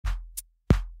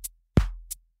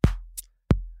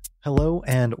Hello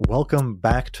and welcome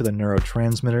back to the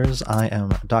Neurotransmitters. I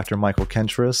am Dr. Michael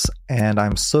Kentris, and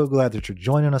I'm so glad that you're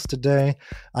joining us today.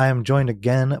 I am joined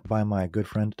again by my good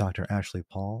friend, Dr. Ashley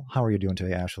Paul. How are you doing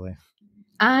today, Ashley?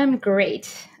 I'm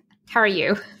great. How are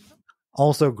you?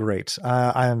 Also great.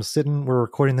 We're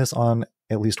recording this on,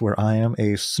 at least where I am,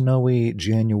 a snowy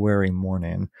January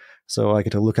morning. So I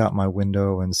get to look out my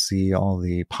window and see all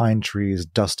the pine trees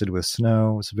dusted with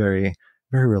snow. It's very,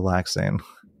 very relaxing.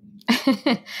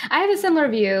 I have a similar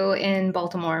view in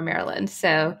Baltimore, Maryland.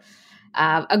 So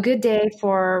a good day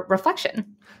for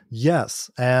reflection.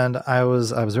 Yes, and I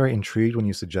was very intrigued when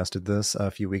you suggested this a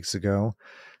few weeks ago.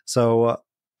 So,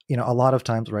 a lot of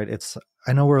times, right?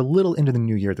 I know we're a little into the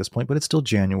new year at this point, but it's still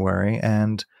January,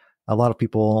 and a lot of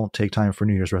people take time for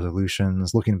New Year's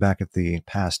resolutions, looking back at the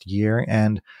past year.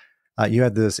 And you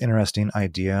had this interesting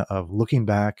idea of looking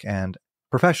back and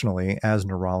professionally as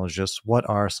neurologists, what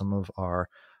are some of our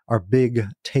big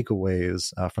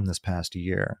takeaways from this past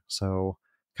year? So,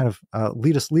 kind of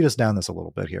lead us down this a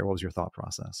little bit here. What was your thought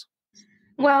process?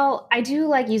 Well, I do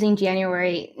like using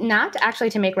January, not actually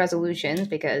to make resolutions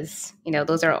because,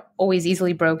 those are always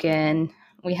easily broken.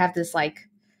 We have this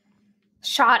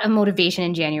shot of motivation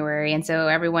in January. And so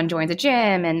everyone joins a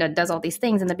gym and does all these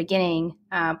things in the beginning.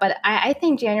 But I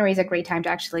think January is a great time to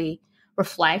actually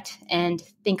reflect and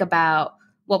think about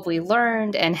what we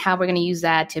learned and how we're going to use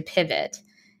that to pivot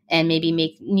and maybe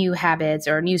make new habits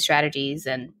or new strategies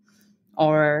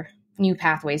or new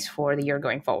pathways for the year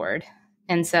going forward.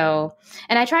 And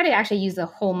I try to actually use the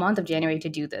whole month of January to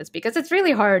do this because it's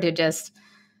really hard to just,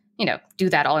 do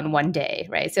that all in one day,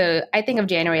 right? So I think of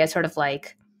January as sort of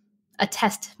like a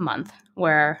test month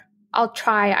where I'll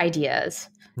try ideas.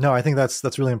 No, I think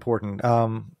that's really important.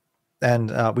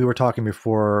 And we were talking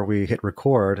before we hit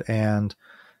record, and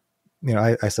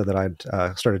I said that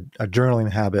I'd started a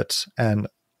journaling habit, and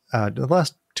the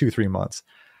last 2-3 months.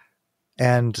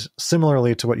 And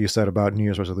similarly to what you said about New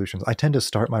Year's resolutions, I tend to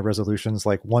start my resolutions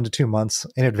like 1 to 2 months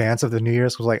in advance of the New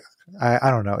Year's. Because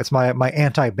I don't know, it's my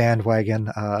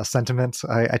anti-bandwagon sentiment.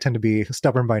 I tend to be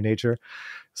stubborn by nature.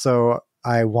 So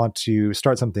I want to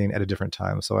start something at a different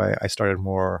time. So I started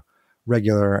more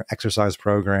regular exercise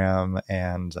program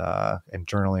and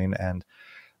journaling. And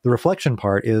the reflection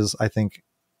part is, I think,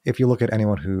 if you look at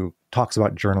anyone who talks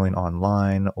about journaling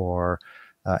online or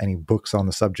any books on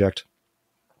the subject,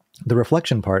 the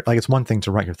reflection part, like, it's one thing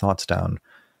to write your thoughts down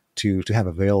to have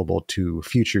available to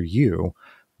future you,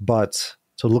 but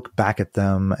to look back at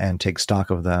them and take stock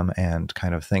of them and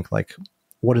kind of think like,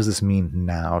 what does this mean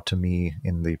now to me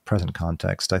in the present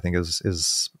context, I think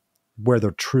is where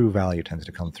the true value tends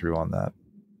to come through on that.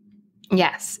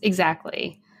 Yes,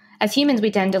 exactly. As humans, we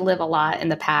tend to live a lot in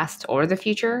the past or the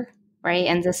future, right?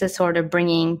 And this is sort of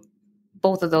bringing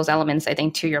both of those elements, I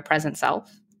think, to your present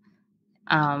self.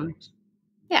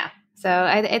 Yeah. So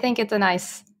I think it's a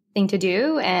nice thing to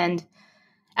do. And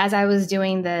as I was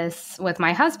doing this with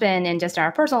my husband and just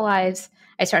our personal lives,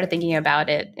 I started thinking about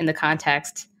it in the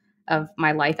context of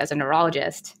my life as a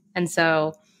neurologist. And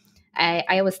so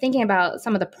I was thinking about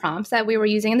some of the prompts that we were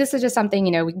using. And this is just something,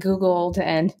 we Googled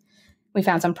and we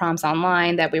found some prompts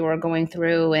online that we were going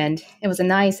through. And it was a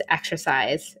nice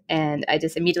exercise. And I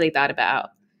just immediately thought about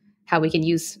how we can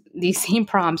use these same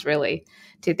prompts really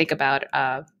to think about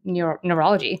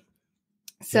neurology.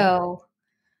 So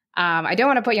I don't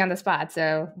want to put you on the spot.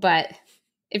 But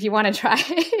if you want to try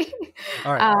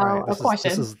All right. a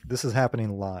question. This is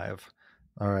happening live.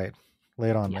 All right. Lay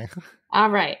it on me. All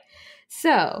right.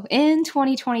 So in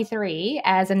 2023,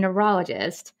 as a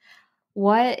neurologist,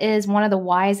 what is one of the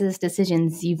wisest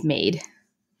decisions you've made?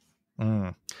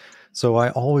 So I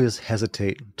always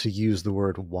hesitate to use the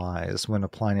word wise when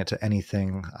applying it to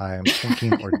anything I'm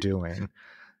thinking or doing.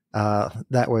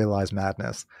 That way lies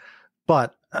madness.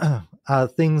 But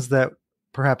things that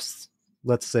perhaps,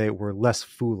 let's say, were less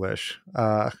foolish,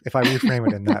 if I reframe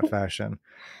it in that fashion.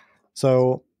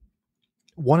 So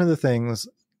one of the things,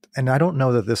 and I don't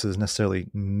know that this is necessarily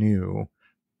new,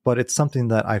 but it's something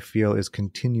that I feel is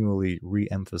continually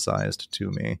re-emphasized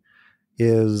to me,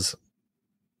 is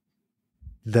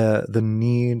the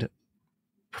need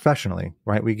professionally,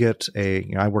 right? We get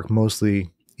I work mostly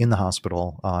in the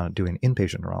hospital doing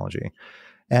inpatient neurology.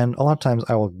 And a lot of times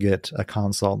I will get a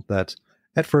consult that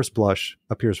at first blush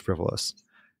appears frivolous.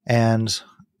 And,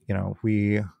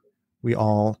 we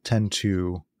all tend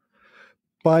to,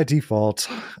 by default,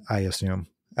 I assume,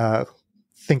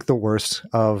 think the worst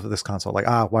of this consult.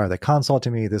 Like, why are they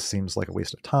consulting me? This seems like a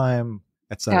waste of time,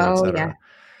 et cetera, et cetera. Yeah.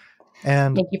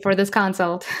 And thank you for this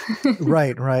consult.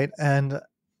 Right. And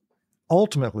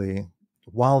ultimately,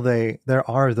 while there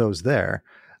are those there,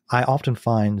 I often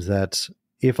find that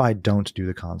if I don't do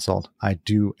the consult, I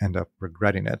do end up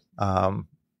regretting it.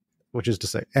 Which is to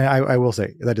say, and I will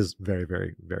say that is very,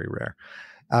 very, very rare.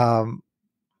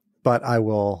 But I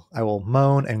will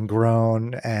moan and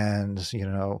groan and,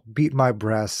 beat my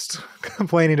breast,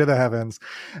 complaining to the heavens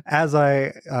as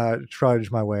I trudge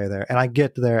my way there. And I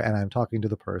get there and I'm talking to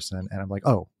the person and I'm like,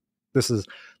 oh, this is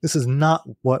not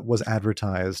what was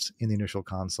advertised in the initial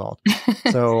consult.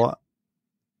 So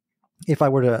if I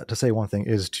were to say one thing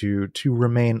is to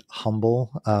remain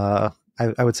humble,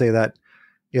 I would say that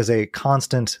is a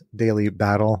constant daily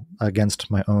battle against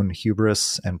my own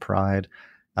hubris and pride.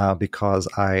 Because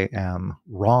I am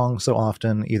wrong so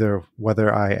often, either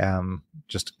whether I am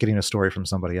just getting a story from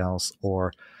somebody else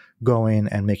or going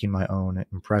and making my own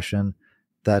impression,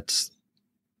 that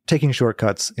taking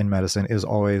shortcuts in medicine is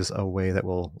always a way that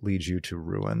will lead you to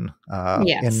ruin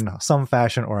Yes. in some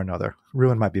fashion or another.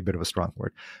 Ruin might be a bit of a strong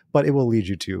word, but it will lead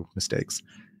you to mistakes.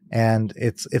 And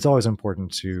it's always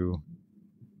important to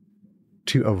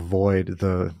avoid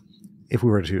if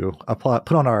we were to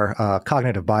put on our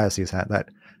cognitive biases hat, that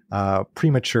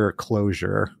premature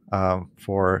closure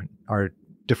for our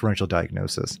differential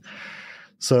diagnosis.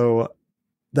 So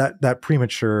that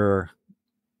premature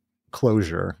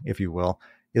closure, if you will,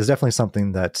 is definitely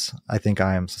something that I think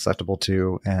I am susceptible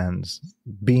to, and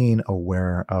being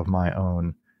aware of my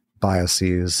own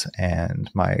biases and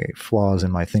my flaws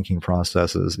in my thinking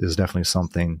processes is definitely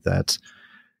something that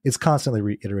is constantly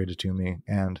reiterated to me.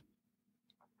 And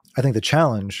I think the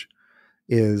challenge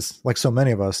is, like so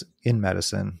many of us in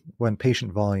medicine, when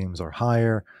patient volumes are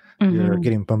higher, you're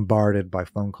getting bombarded by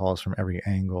phone calls from every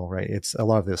angle, right? It's a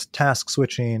lot of this task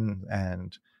switching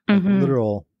and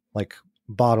literal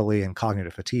bodily and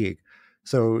cognitive fatigue.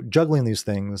 So juggling these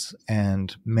things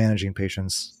and managing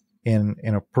patients in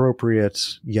an appropriate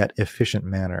yet efficient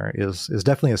manner is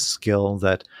definitely a skill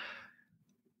that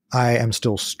I am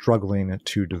still struggling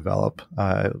to develop,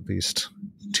 at least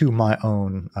to my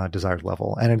own desired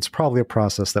level. And it's probably a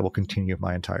process that will continue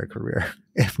my entire career,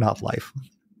 if not life.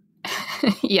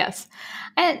 Yes.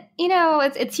 And,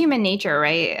 it's human nature,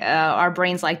 right? Our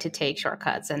brains like to take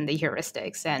shortcuts and the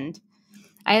heuristics. And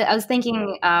I was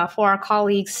thinking for our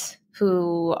colleagues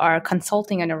who are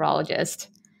consulting a neurologist,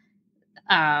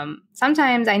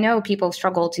 sometimes I know people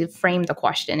struggle to frame the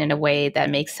question in a way that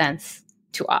makes sense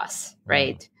to us,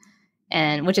 right?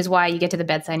 And which is why you get to the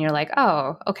bedside and you're like,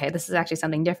 oh, okay, this is actually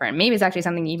something different. Maybe it's actually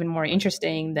something even more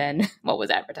interesting than what was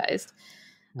advertised.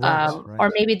 Right.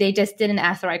 Or maybe they just didn't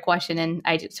ask the right question and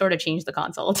I sort of changed the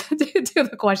consult to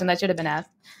the question that should have been asked.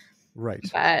 Right.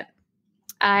 But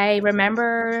I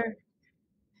remember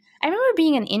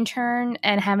being an intern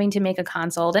and having to make a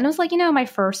consult. And it was like, my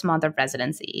first month of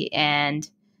residency. And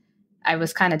I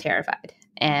was kind of terrified.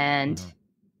 And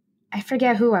I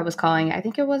forget who I was calling. I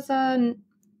think it was a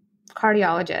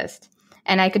cardiologist.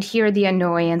 And I could hear the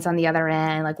annoyance on the other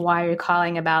end. Like, why are you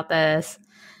calling about this?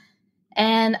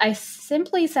 And I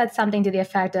simply said something to the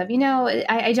effect of,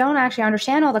 I don't actually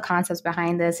understand all the concepts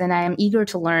behind this. And I am eager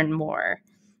to learn more.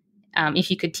 If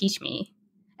you could teach me.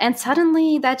 And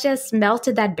suddenly that just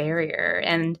melted that barrier.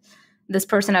 And this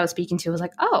person I was speaking to was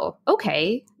like, oh,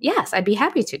 okay, yes, I'd be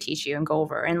happy to teach you and go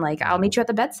over. And I'll meet you at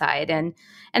the bedside. And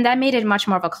that made it much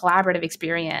more of a collaborative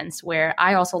experience where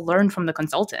I also learned from the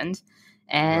consultant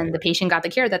and the patient got the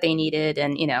care that they needed.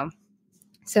 And,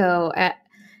 so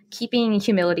keeping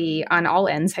humility on all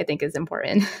ends, I think, is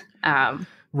important.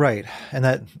 Right. And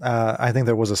that I think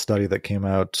there was a study that came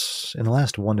out in the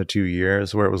last 1 to 2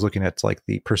 years where it was looking at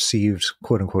the perceived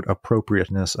quote unquote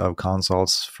appropriateness of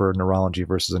consults for neurology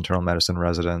versus internal medicine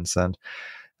residents, and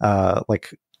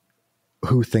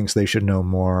who thinks they should know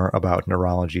more about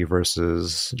neurology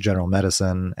versus general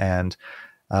medicine, and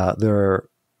their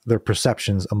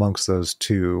perceptions amongst those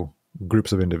two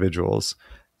groups of individuals.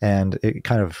 And it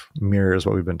kind of mirrors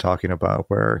what we've been talking about,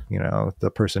 where, the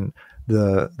person,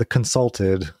 the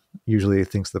consulted usually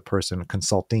thinks the person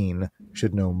consulting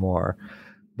should know more.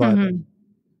 But,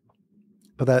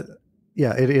 but that,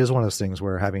 yeah, it is one of those things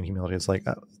where having humility, it's like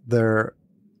they're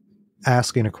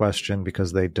asking a question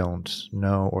because they don't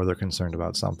know or they're concerned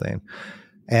about something.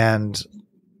 And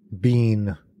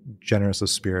being generous of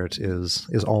spirit is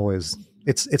always,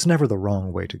 it's never the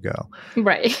wrong way to go.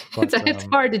 Right. But, it's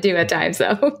hard to do at times,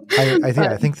 though. I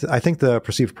think the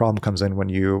perceived problem comes in when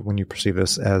you perceive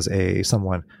this as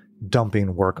someone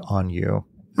dumping work on you.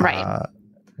 Right.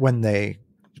 When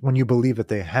you believe that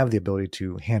they have the ability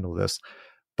to handle this,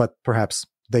 but perhaps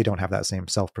they don't have that same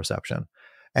self-perception.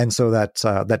 And so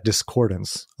that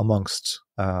discordance amongst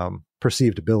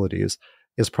perceived abilities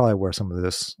is probably where some of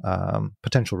this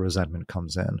potential resentment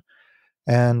comes in.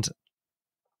 And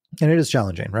it is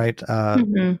challenging, right?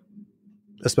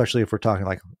 especially if we're talking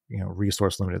like,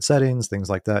 resource limited settings, things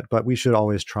like that. But we should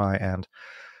always try and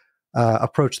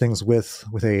approach things with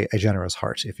a generous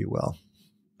heart, if you will.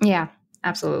 Yeah,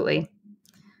 absolutely.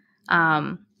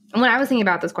 When I was thinking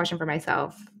about this question for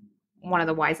myself, one of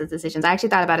the wisest decisions, I actually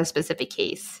thought about a specific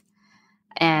case.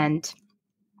 And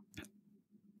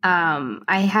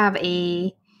I have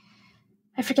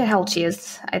I forget how old she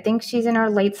is. I think she's in her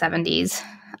late 70s,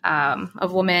 a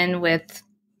woman with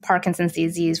Parkinson's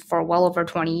disease for well over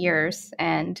 20 years.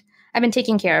 And I've been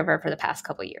taking care of her for the past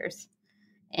couple of years.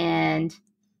 And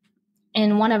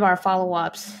in one of our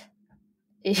follow-ups,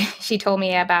 she told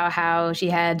me about how she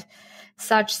had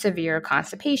such severe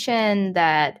constipation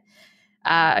that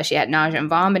she had nausea and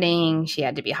vomiting. She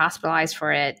had to be hospitalized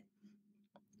for it.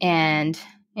 And,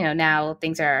 now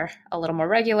things are a little more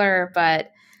regular,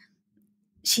 but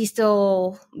she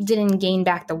still didn't gain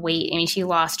back the weight. I mean, she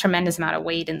lost tremendous amount of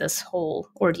weight in this whole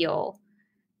ordeal.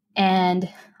 And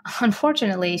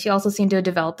unfortunately, she also seemed to have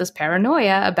developed this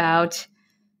paranoia about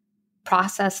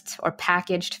processed or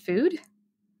packaged food.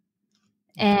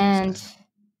 And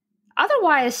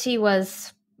otherwise, she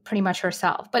was pretty much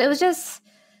herself. But it was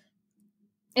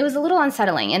a little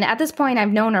unsettling. And at this point,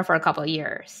 I've known her for a couple of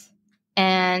years.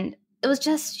 And she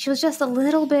was just a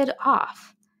little bit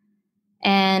off.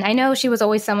 And I know she was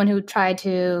always someone who tried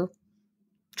to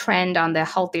trend on the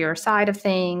healthier side of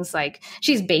things. Like,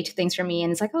 she's baked things for me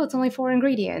and it's like, oh, it's only 4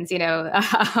 ingredients,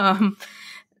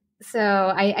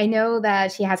 So I know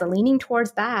that she has a leaning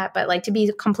towards that, but like, to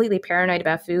be completely paranoid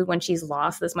about food when she's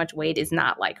lost this much weight is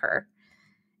not like her.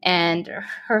 And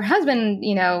her husband,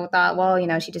 thought,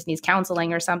 well, she just needs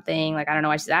counseling or something. Like, I don't know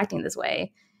why she's acting this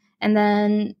way. And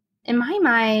then in my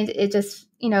mind, it just,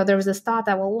 there was this thought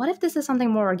that, well, what if this is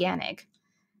something more organic?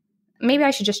 Maybe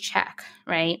I should just check,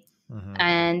 right? Mm-hmm.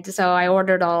 And so I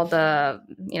ordered all the,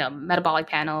 metabolic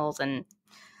panels and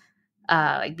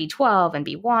like B12 and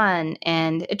B1.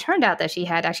 And it turned out that she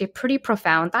had actually a pretty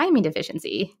profound thiamine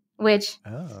deficiency, which,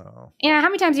 how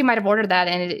many times you might have ordered that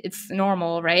and it's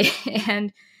normal, right?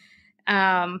 And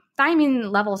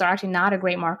thiamine levels are actually not a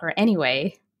great marker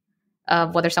anyway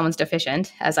of whether someone's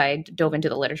deficient, as I dove into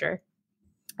the literature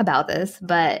about this.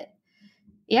 But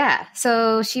yeah,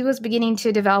 so she was beginning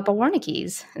to develop a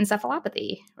Wernicke's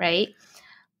encephalopathy, right?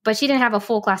 But she didn't have a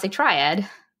full classic triad,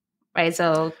 right?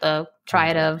 So the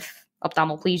triad of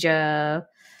ophthalmoplegia,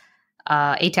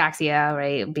 ataxia,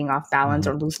 right, being off balance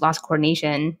or lost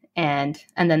coordination, and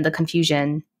then the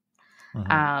confusion.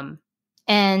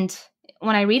 And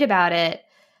when I read about it,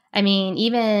 I mean,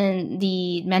 even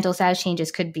the mental status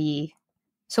changes could be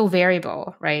so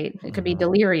variable, right? It could be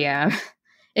delirium.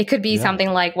 It could be something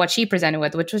like what she presented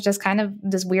with, which was just kind of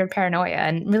this weird paranoia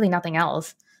and really nothing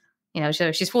else.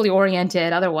 So she's fully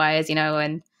oriented otherwise,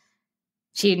 and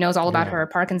she knows all about her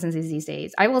Parkinson's disease these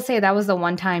days. I will say that was the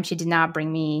one time she did not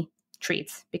bring me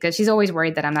treats because she's always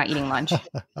worried that I'm not eating lunch.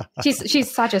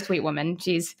 She's such a sweet woman.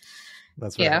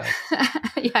 That's right.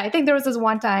 Yeah, I think there was this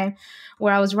one time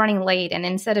where I was running late, and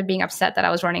instead of being upset that I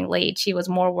was running late, she was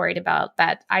more worried about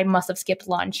that I must have skipped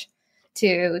lunch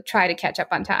to try to catch up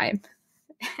on time.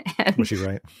 And, was she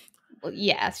right? Well,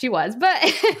 yeah, she was. But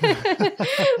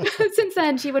since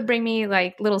then, she would bring me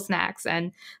like little snacks,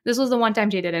 and this was the one time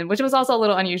she didn't, which was also a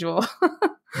little unusual.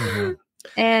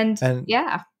 And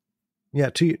yeah. Yeah,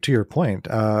 to your point,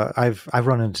 I've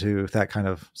run into that kind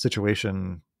of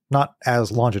situation, not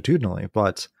as longitudinally,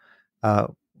 but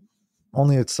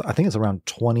only I think it's around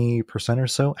 20% or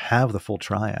so have the full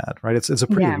triad, right? It's a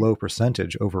pretty low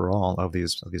percentage overall of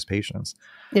these patients.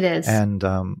 It is. And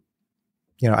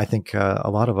I think a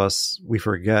lot of us, we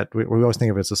forget, we always think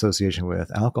of its association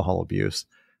with alcohol abuse,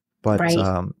 but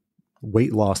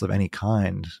weight loss of any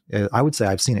kind, I would say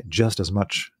I've seen it just as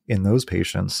much in those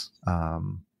patients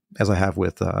as I have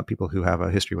with people who have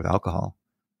a history with alcohol.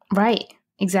 Right,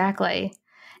 exactly.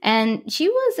 And she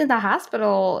was in the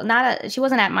hospital, she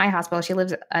wasn't at my hospital. She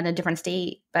lives in a different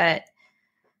state, but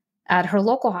at her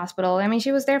local hospital, I mean,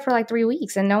 she was there for like 3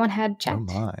 weeks and no one had checked,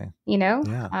 Oh my.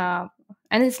 Yeah.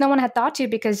 And it's no one had thought to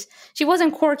because she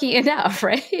wasn't quirky enough,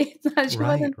 right?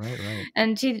 Right.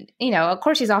 And she, of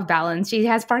course she's off balance. She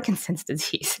has Parkinson's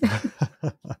disease.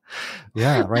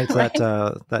 Yeah, right.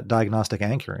 So that diagnostic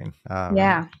anchoring.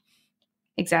 Yeah,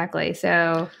 exactly.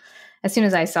 So as soon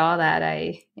as I saw that,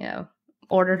 I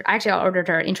ordered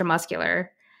her intramuscular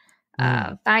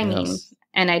thiamine,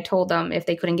 and I told them if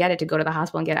they couldn't get it to go to the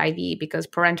hospital and get IV because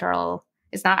parenteral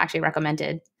is not actually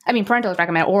recommended. I mean, parenteral is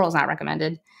recommended, oral is not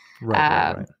recommended.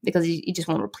 Right. Because you just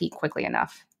won't replete quickly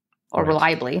enough or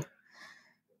reliably.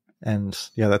 And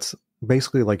that's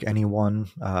basically like anyone,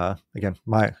 again,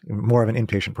 my more of an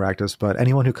inpatient practice, but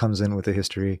anyone who comes in with a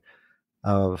history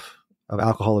of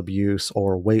alcohol abuse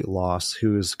or weight loss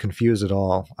who's confused at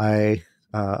all, I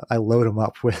load them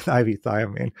up with IV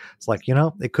thiamine. It's like,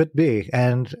 it could be.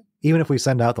 And even if we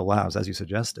send out the labs, as you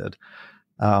suggested,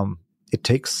 it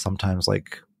takes sometimes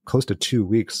like close to 2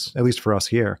 weeks, at least for us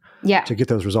here, Yeah, to get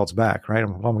those results back, right?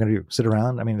 And what am I going to do? Sit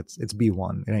around? I mean, it's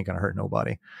B1. It ain't going to hurt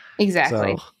nobody.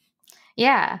 exactly. So,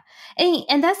 Yeah.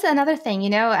 And that's another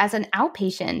thing, as an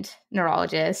outpatient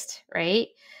neurologist, right?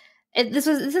 This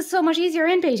is so much easier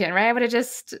inpatient, right? I would have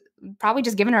probably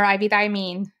just given her IV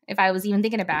thiamine if I was even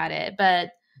thinking about it.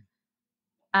 But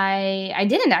I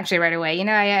didn't actually right away.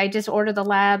 I just ordered the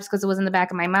labs because it was in the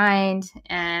back of my mind,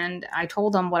 and I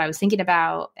told them what I was thinking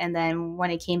about. And then when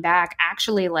it came back,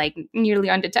 actually like nearly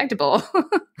undetectable.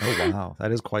 oh wow,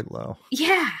 that is quite low.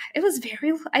 Yeah, it was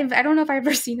very. I don't know if I've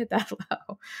ever seen it that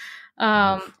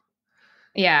low.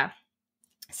 Yeah.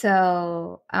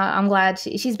 So I'm glad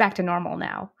she's back to normal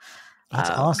now. That's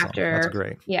awesome. That's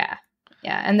great. Yeah.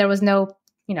 And there was no,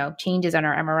 changes on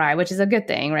our MRI, which is a good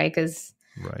thing, right? Because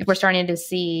if we're starting to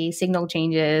see signal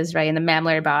changes, right, in the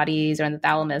mammillary bodies or in the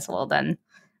thalamus, well, then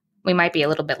we might be a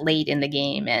little bit late in the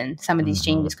game, and some of these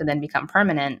changes could then become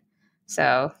permanent.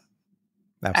 So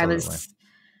I was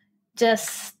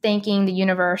just thanking the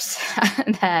universe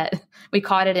that we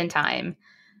caught it in time.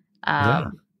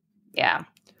 Yeah.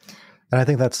 And I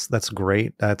think that's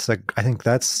great. I think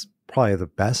that's probably the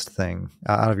best thing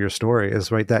out of your story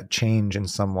is, right, that change in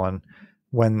someone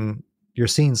when you're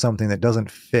seeing something that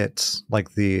doesn't fit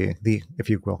like the if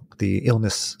you will, the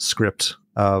illness script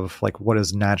of like what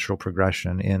is natural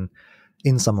progression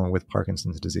in someone with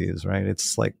Parkinson's disease, right?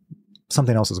 It's like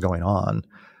something else is going on.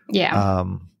 Yeah.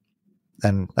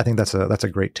 And I think that's a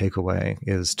great takeaway,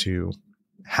 is to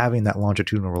having that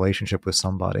longitudinal relationship with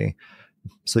somebody,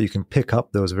 so you can pick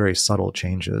up those very subtle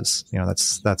changes.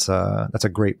 That's a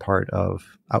great part of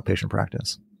outpatient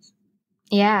practice.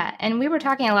 Yeah. And we were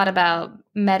talking a lot about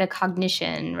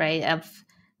metacognition, right?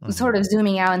 Of sort of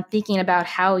zooming out and thinking about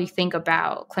how you think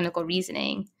about clinical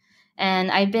reasoning. And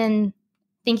I've been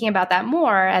thinking about that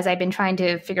more as I've been trying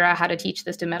to figure out how to teach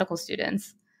this to medical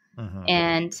students.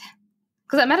 And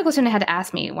because a medical student had to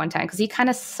ask me one time, because he kind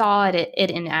of saw it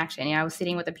in action. I was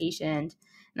sitting with a patient,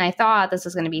 and I thought this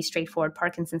was going to be straightforward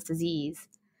Parkinson's disease.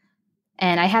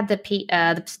 And I had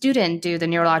the student do the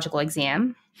neurological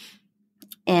exam,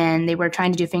 and they were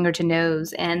trying to do finger to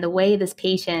nose. And the way this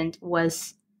patient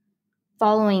was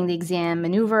following the exam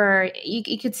maneuver,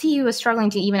 you could see he was struggling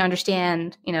to even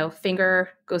understand, finger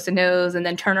goes to nose and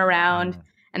then turn around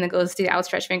and then goes to the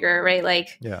outstretched finger, right?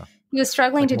 Like, he was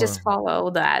struggling to just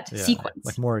follow that sequence.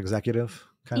 Like more executive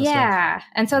kind of stuff. Yeah.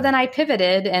 And so then I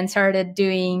pivoted and started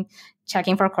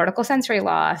checking for cortical sensory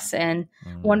loss and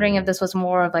wondering if this was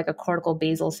more of like a cortical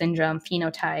basal syndrome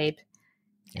phenotype.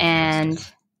 And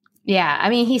I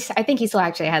mean, I think he still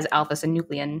actually has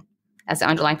alpha-synuclein as the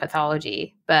underlying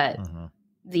pathology, but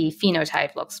the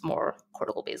phenotype looks more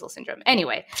cortical basal syndrome.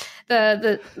 Anyway,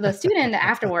 the student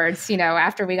afterwards,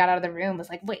 after we got out of the room, was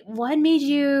like, wait, what made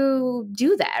you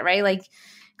do that? Right? Like,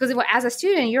 because as a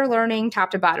student, you're learning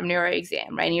top to bottom neuro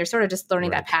exam, right? And you're sort of just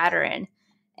learning that pattern.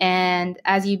 And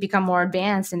as you become more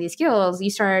advanced in these skills,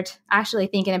 you start actually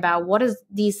thinking about what does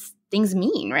these things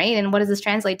mean, right? And what does this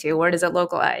translate to? Where does it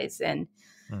localize? And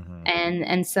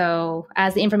so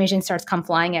as the information starts come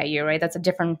flying at you, right,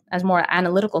 that's more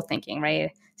analytical thinking,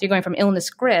 right? So you're going from illness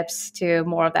scripts to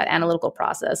more of that analytical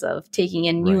process of taking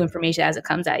in new information as it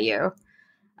comes at you.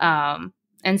 And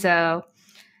so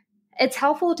it's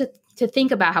helpful to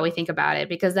think about how we think about it,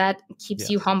 because that keeps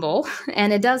you humble,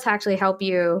 and it does actually help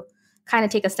you kind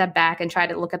of take a step back and try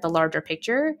to look at the larger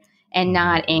picture and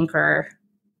not anchor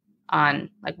on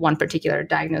like one particular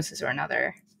diagnosis or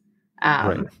another.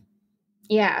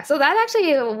 Yeah. So that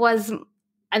actually was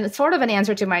sort of an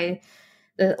answer to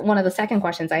one of the second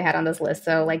questions I had on this list.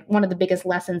 So like one of the biggest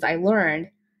lessons I learned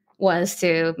was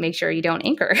to make sure you don't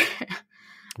anchor.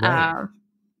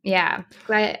 Yeah.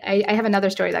 I have another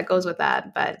story that goes with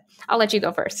that, but I'll let you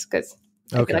go first because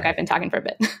I feel like I've been talking for a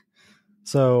bit.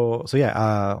 So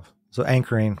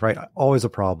anchoring, right? Always a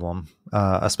problem,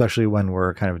 especially when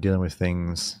we're kind of dealing with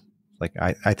things like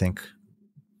I think,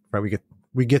 right?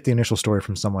 We get the initial story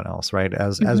from someone else, right?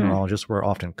 As neurologists, we're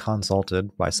often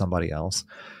consulted by somebody else.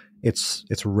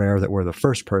 It's rare that we're the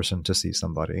first person to see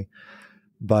somebody,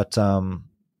 but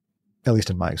at least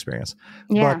in my experience.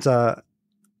 Yeah. But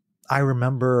I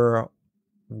remember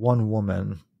one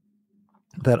woman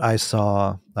that I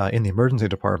saw in the emergency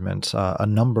department a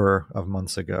number of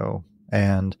months ago,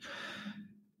 and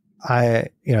I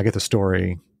get the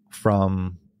story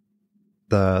from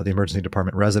the emergency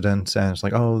department resident, and it's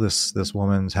like, oh, this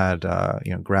woman's had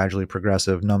gradually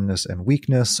progressive numbness and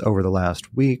weakness over the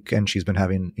last week, and she's been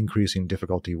having increasing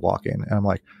difficulty walking. And I'm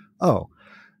like, oh,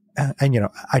 and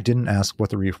I didn't ask what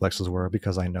the reflexes were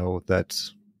because I know that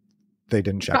they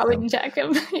didn't check Probably them. didn't check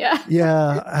him. Yeah.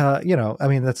 Yeah. I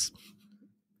mean,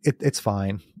 it's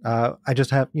fine. I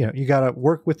just have, you got to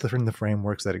work within the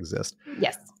frameworks that exist.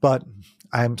 Yes. But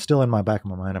I'm still in my back of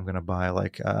my mind, I'm going to buy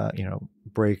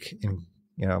break in,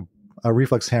 a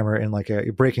reflex hammer in like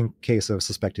a breaking case of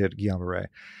suspected Guillain-Barré.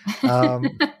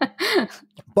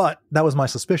 But that was my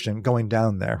suspicion going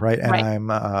down there. Right. And right.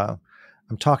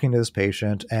 I'm talking to this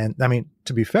patient, and I mean,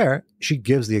 to be fair, she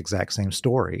gives the exact same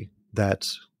story that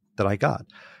I got.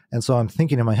 And so I'm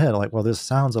thinking in my head, like, well, this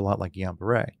sounds a lot like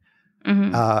Guillain-Barré.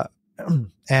 Mm-hmm.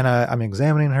 And I'm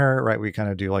examining her, right? We kind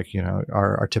of do like,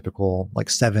 our typical like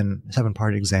seven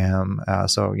part exam.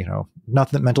 So,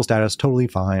 nothing, mental status, totally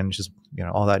fine. Just,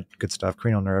 all that good stuff,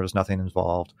 cranial nerves, nothing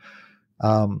involved.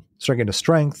 Start getting to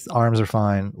strength, arms are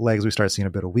fine, legs, we start seeing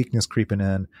a bit of weakness creeping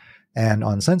in. And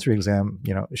on sensory exam,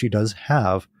 she does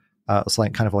have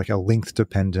slight kind of like a length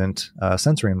dependent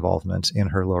sensory involvement in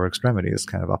her lower extremities,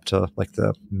 kind of up to like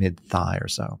the mid thigh or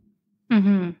so.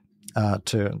 Mm-hmm.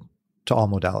 To all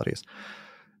modalities.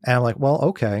 And I'm like, well,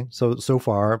 okay, so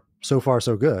far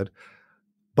so good.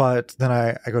 But then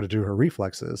I go to do her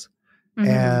reflexes,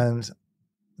 and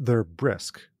they're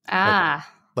brisk.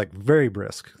 Like very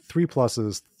brisk, 3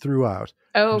 pluses throughout.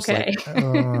 Okay. Like,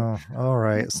 oh, all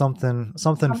right, something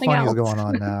funny is going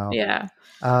on now. Yeah.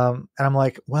 And I'm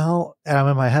like, well, and I'm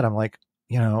in my head, I'm like,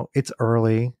 it's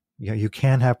early. You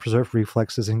can have preserved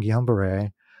reflexes in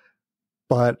Guillain-Barré,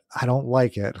 but I don't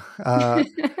like it.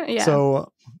 Yeah.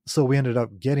 So we ended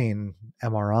up getting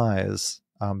MRIs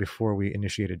before we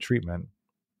initiated treatment.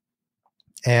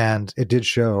 And it did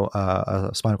show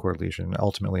a spinal cord lesion.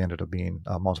 Ultimately ended up being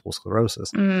multiple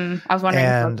sclerosis. I was wondering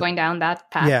if I was going down that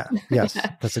path. Yeah, yes,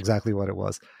 that's exactly what it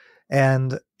was.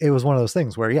 And it was one of those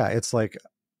things where, it's like,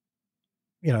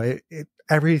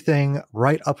 everything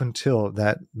right up until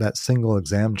that single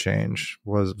exam change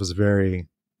was very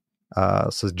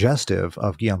suggestive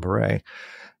of Guillain-Barré.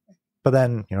 But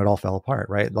then, it all fell apart,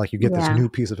 right? Like you get this new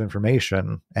piece of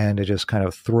information, and it just kind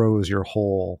of throws your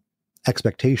whole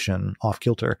expectation off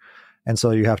kilter. And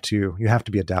so you have to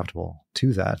be adaptable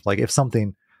to that. Like if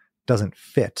something doesn't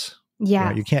fit,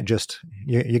 you can't just,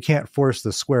 you can't force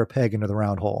the square peg into the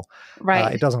round hole.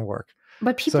 Right. It doesn't work.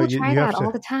 But people try that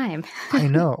all the time. I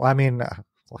know. I mean,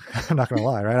 I'm not going to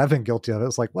lie, right? I've been guilty of it.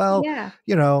 It's like, well,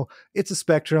 it's a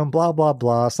spectrum, blah, blah,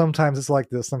 blah. Sometimes it's like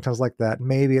this, sometimes like that.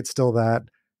 Maybe it's still that.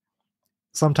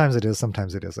 Sometimes it is,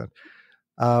 sometimes it isn't.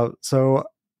 So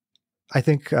I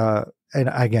think, and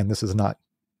again, this is not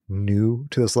new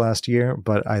to this last year,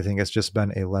 but I think it's just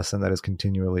been a lesson that is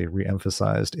continually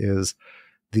reemphasized is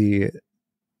I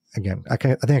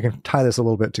think I can tie this a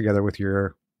little bit together with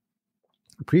your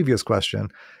previous question,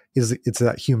 it's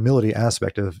that humility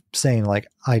aspect of saying like,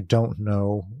 I don't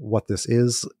know what this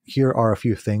is. Here are a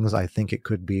few things I think it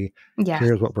could be. Yeah.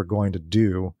 Here's what we're going to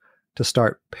do to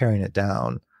start paring it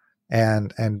down,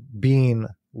 and being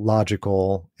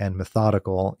logical and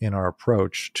methodical in our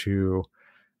approach to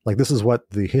like, this is what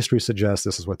the history suggests.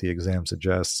 This is what the exam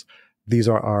suggests. These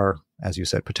are our, as you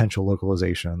said, potential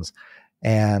localizations,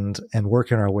 and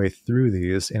working our way through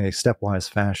these in a stepwise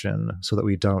fashion so that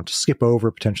we don't skip over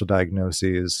potential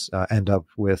diagnoses, end up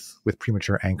with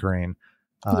premature anchoring,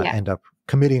 end up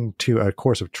committing to a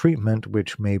course of treatment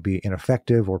which may be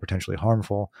ineffective or potentially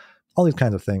harmful. All these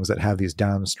kinds of things that have these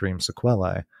downstream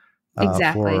sequelae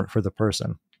for the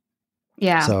person.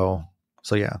 Yeah. So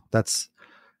yeah, that's,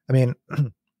 I mean,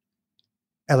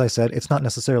 as I said, it's not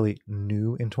necessarily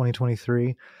new in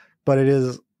 2023, but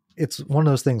it's one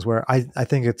of those things where I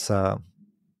think it's a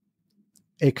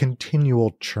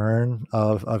continual churn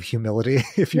of humility,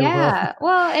 if you will. Yeah.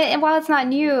 Well, and while it's not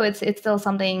new, it's still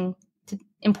something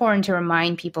important to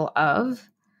remind people of,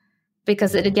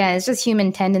 because it's just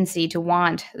human tendency to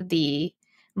want the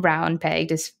round peg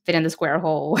to fit in the square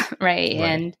hole, right?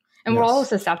 And we're all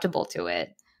susceptible to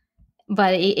it.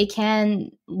 But it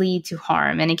can lead to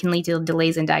harm, and it can lead to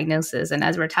delays in diagnosis. And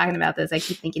as we're talking about this, I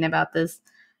keep thinking about this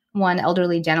one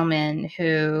elderly gentleman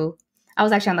who I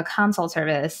was actually on the consult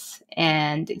service,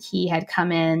 and he had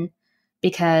come in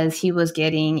because he was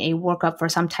getting a workup for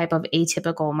some type of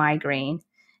atypical migraine.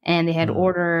 And they had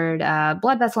ordered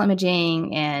blood vessel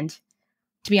imaging. And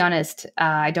to be honest,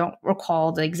 I don't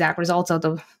recall the exact results of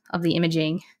the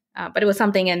imaging, but it was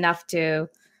something enough to,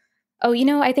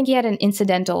 I think he had an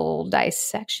incidental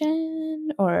dissection,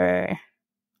 or,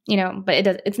 but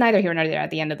it's neither here nor there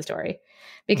at the end of the story.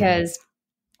 Because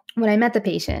when I met the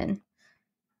patient,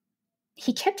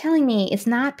 he kept telling me it's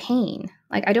not pain.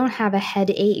 Like, I don't have a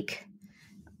headache.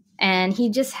 And he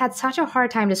just had such a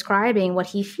hard time describing what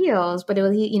he feels, but it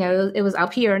was, it was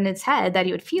up here in his head that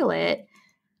he would feel it,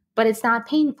 but it's not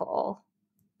painful.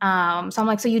 So I'm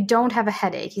like, so you don't have a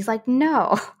headache? He's like,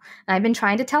 no. And I've been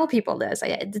trying to tell people this.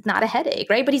 It's not a headache,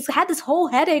 right? But he's had this whole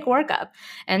headache workup,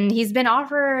 and he's been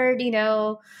offered,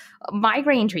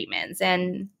 migraine treatments.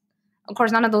 And of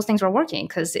course, none of those things were working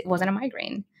because it wasn't a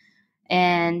migraine.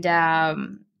 And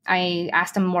I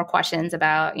asked him more questions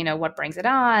about, what brings it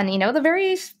on, the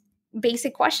very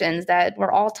basic questions that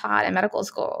we're all taught in medical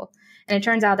school. And it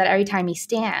turns out that every time he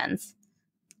stands,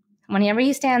 whenever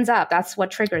he stands up, that's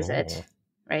what triggers it,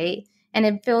 right? And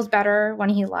it feels better when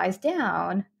he lies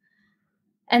down.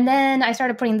 And then I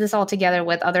started putting this all together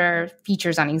with other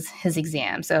features on his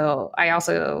exam. So I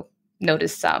also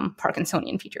noticed some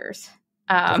Parkinsonian features.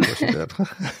 Of course you did.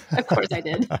 Of course I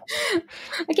did.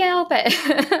 I can't help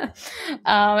it.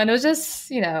 And it was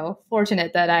just,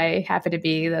 fortunate that I happened to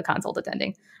be the consult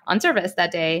attending on service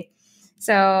that day.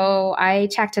 So I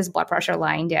checked his blood pressure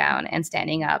lying down and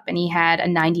standing up, and he had a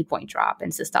 90-point drop in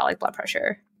systolic blood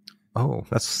pressure. Oh,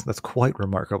 that's quite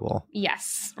remarkable.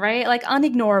 Yes, right? Like,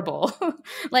 unignorable.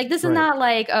 Like, this is not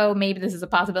like, oh, maybe this is a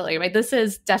possibility, right? This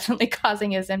is definitely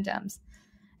causing his symptoms.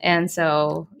 And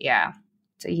so, yeah.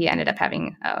 So he ended up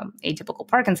having atypical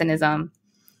Parkinsonism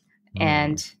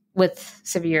and with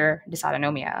severe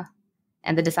dysautonomia.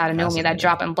 And the dysautonomia, that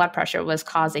drop in blood pressure, was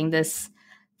causing this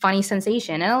funny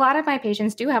sensation. And a lot of my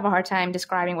patients do have a hard time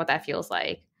describing what that feels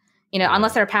like,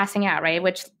 unless they're passing out, right?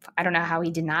 Which I don't know how he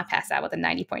did not pass out with a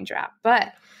 90-point drop.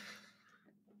 But,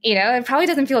 it probably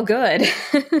doesn't feel good.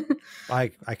 I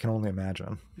can only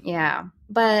imagine. Yeah.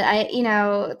 But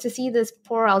to see this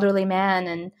poor elderly man,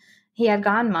 and he had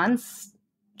gone months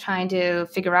trying to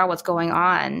figure out what's going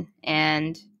on,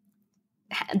 and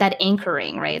that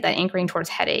anchoring, right? That anchoring towards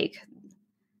headache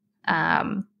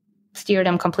steered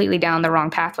him completely down the wrong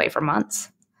pathway for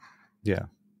months. Yeah.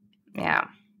 Yeah.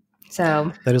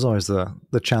 So that is always the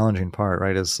challenging part,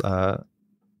 right? Is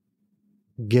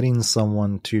getting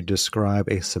someone to describe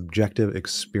a subjective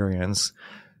experience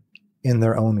in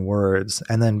their own words,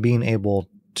 and then being able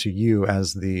to, you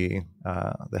as the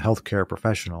healthcare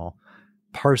professional,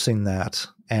 parsing that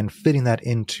and fitting that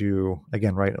into,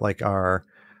 again, right, like our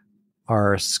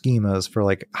schemas for,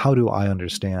 like, how do I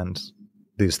understand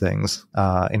these things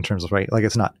in terms of, right, like,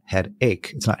 it's not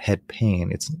headache, it's not head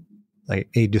pain, it's like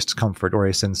a discomfort or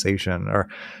a sensation, or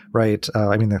right.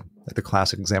 I mean, the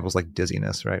classic examples like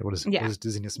dizziness, right? What does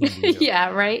dizziness mean to you? Yeah,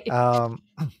 right.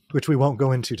 Which we won't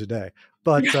go into today,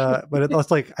 but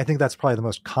it's like, I think that's probably the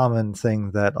most common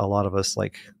thing that a lot of us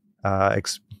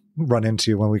run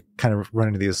into when we kind of run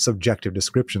into these subjective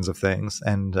descriptions of things.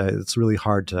 And it's really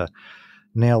hard to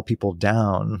nail people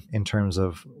down in terms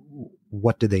of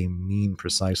what do they mean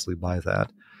precisely by that.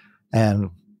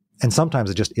 And sometimes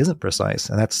it just isn't precise.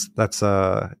 And that's just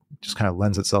kind of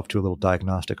lends itself to a little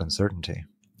diagnostic uncertainty.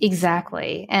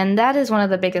 Exactly. And that is one of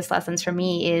the biggest lessons for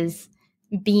me, is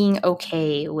being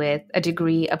okay with a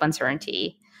degree of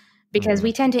uncertainty, because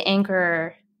we tend to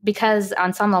anchor, because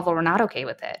on some level we're not okay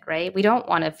with it, right? We don't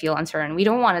want to feel uncertain. We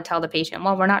don't want to tell the patient,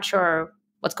 well, we're not sure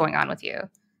what's going on with you.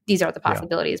 These are the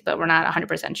possibilities, but we're not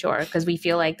 100% sure, because we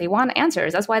feel like they want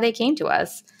answers. That's why they came to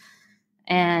us.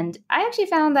 And I actually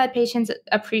found that patients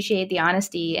appreciate the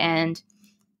honesty, and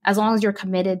as long as you're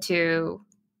committed to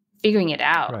figuring it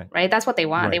out, right? That's what they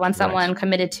want. They want someone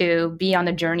committed to be on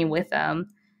the journey with them.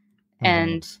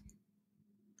 And,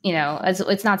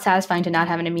 it's not satisfying to not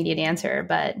have an immediate answer,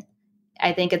 but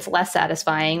I think it's less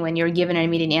satisfying when you're given an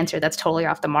immediate answer that's totally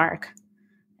off the mark.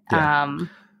 I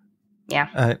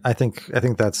think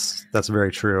that's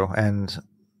very true. And,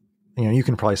 you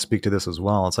can probably speak to this as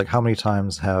well. It's like, how many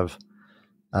times have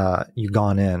you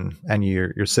gone in and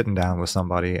you're sitting down with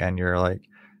somebody and you're like,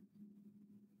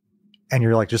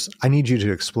 just, I need you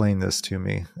to explain this to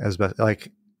me as best,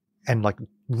 and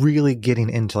really getting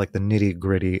into the nitty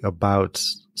gritty about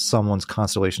someone's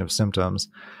constellation of symptoms.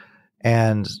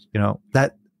 And,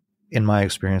 that, in my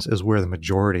experience, is where the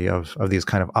majority of these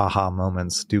kind of aha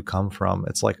moments do come from.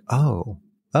 It's like, oh,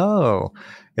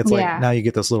 it's like, now you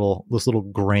get this little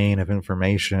grain of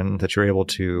information that you're able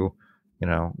to,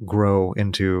 grow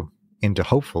into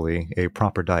hopefully a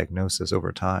proper diagnosis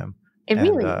over time. It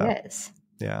really is.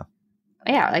 Yeah.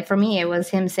 Yeah. For me, it was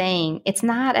him saying, it's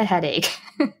not a headache.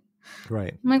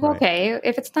 Right. I'm like, okay,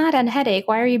 if it's not a headache,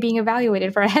 why are you being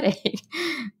evaluated for a headache?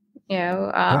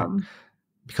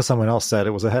 Because someone else said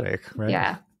it was a headache, right?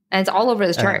 Yeah. And it's all over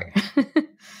this chart.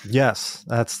 Yes,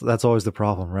 that's always the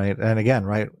problem, right? And again,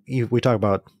 right, we talk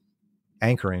about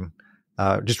anchoring.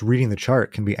 just reading the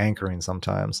chart can be anchoring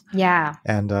sometimes. Yeah.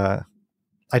 And I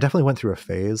definitely went through a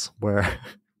phase where,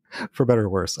 for better or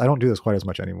worse, I don't do this quite as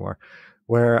much anymore,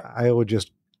 where I would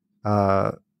just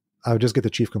get the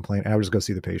chief complaint and I would just go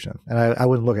see the patient, and I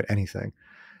wouldn't look at anything.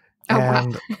 Oh,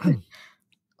 wow.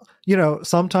 And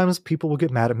sometimes people will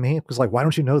get mad at me because, like, why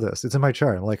don't you know this? It's in my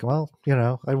chart. I'm like, well,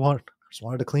 I just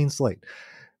wanted a clean slate.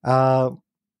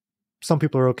 Some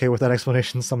people are okay with that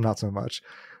explanation, some not so much.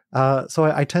 So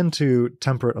I tend to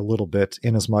temper it a little bit,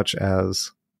 in as much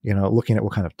as, looking at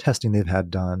what kind of testing they've had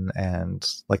done and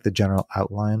like the general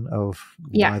outline of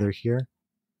why they're here.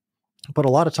 But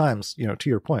a lot of times, to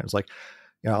your point, it's like,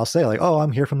 I'll say like, oh,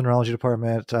 I'm here from the neurology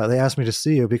department. They asked me to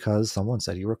see you because someone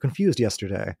said you were confused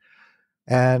yesterday.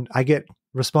 And I get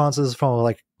responses from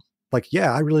like,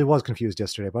 yeah, I really was confused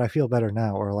yesterday, but I feel better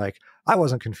now. Or like, I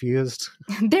wasn't confused.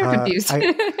 They're confused.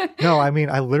 No, I mean,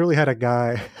 I literally had a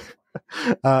guy,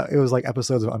 it was like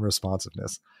episodes of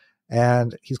unresponsiveness.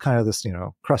 And he's kind of this,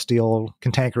 crusty old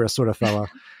cantankerous sort of fella.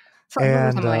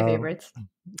 And some of my favorites.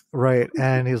 Right.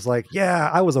 And he's like, yeah,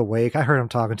 I was awake. I heard him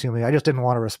talking to me. I just didn't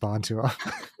want to respond to him.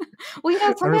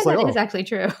 Well, sometimes that is actually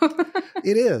true.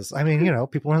 It is. I mean,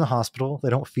 people are in the hospital. They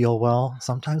don't feel well.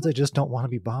 Sometimes they just don't want to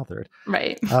be bothered.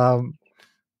 Right.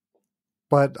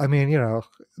 But I mean,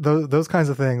 those kinds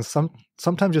of things,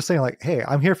 sometimes just saying like, hey,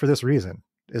 I'm here for this reason.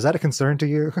 Is that a concern to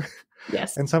you?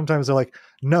 Yes. And sometimes they're like,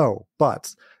 no,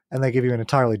 but, and they give you an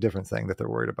entirely different thing that they're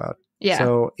worried about. Yeah.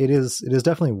 So it is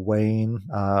definitely weighing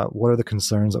what are the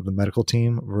concerns of the medical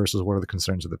team versus what are the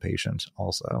concerns of the patient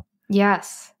also.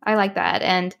 Yes, I like that.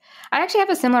 And I actually have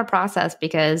a similar process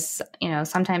because,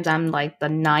 sometimes I'm like the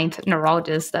 9th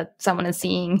neurologist that someone is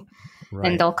seeing, right,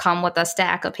 and they'll come with a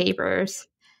stack of papers.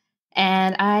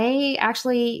 And I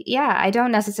actually, I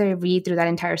don't necessarily read through that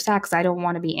entire stack because I don't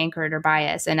want to be anchored or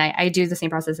biased. And I do the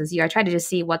same process as you. I try to just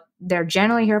see what they're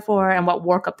generally here for and what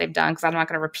workup they've done, because I'm not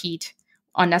going to repeat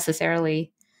unnecessarily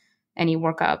any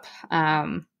workup.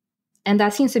 And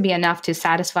that seems to be enough to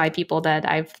satisfy people that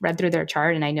I've read through their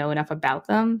chart and I know enough about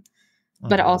them,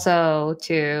 but also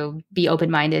to be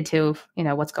open-minded to,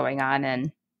 what's going on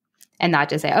and not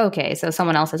just say, okay, so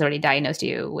someone else has already diagnosed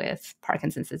you with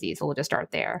Parkinson's disease, so we'll just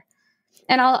start there.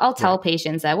 And I'll tell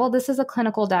patients that, well, this is a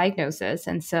clinical diagnosis.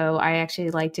 And so I actually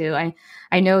like to,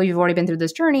 I know you've already been through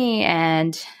this journey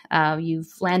and you've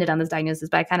landed on this diagnosis,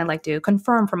 but I kind of like to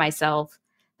confirm for myself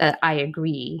that I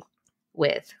agree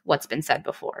with what's been said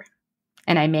before.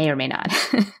 And I may or may not.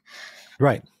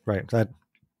 Right. That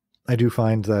I do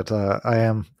find that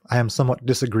I am somewhat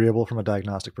disagreeable from a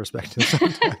diagnostic perspective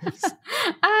sometimes.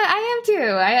 I am too.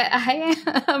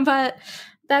 I am, but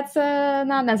that's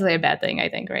not necessarily a bad thing, I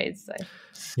think, right? So.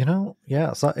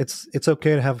 So it's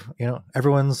okay to have,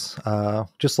 everyone's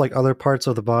just like other parts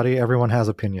of the body, everyone has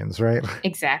opinions, right?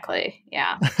 Exactly.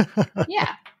 Yeah.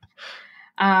 Yeah.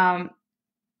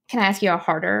 Can I ask you a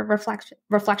harder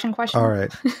reflection question? All right,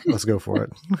 let's go for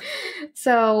it.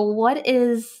 So what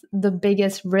is the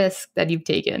biggest risk that you've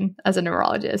taken as a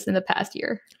neurologist in the past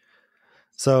year?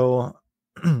 So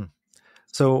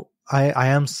I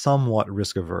am somewhat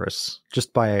risk averse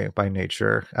just by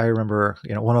nature. I remember,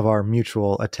 one of our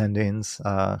mutual attendings,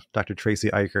 Dr. Tracy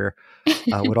Eicher,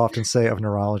 would often say of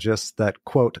neurologists that,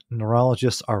 quote,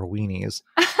 neurologists are weenies,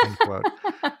 end quote.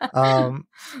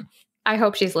 I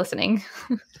hope she's listening.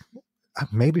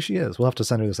 Maybe she is. We'll have to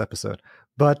send her this episode.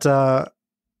 But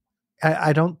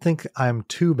I don't think I'm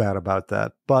too bad about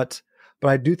that. But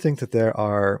I do think that there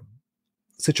are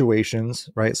situations,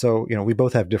 right? So, we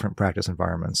both have different practice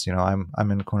environments.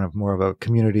 I'm in kind of more of a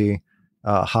community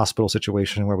hospital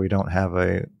situation where we don't have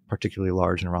a particularly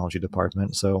large neurology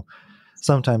department. So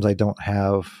sometimes I don't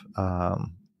have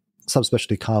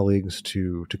subspecialty colleagues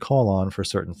to call on for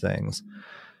certain things.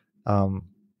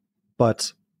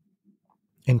 But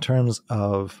in terms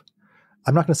of,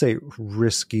 I'm not going to say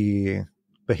risky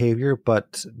behavior,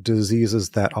 but diseases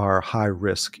that are high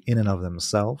risk in and of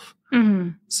themselves. Mm-hmm.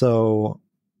 So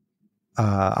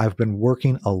I've been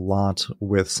working a lot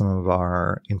with some of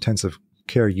our intensive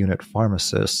care unit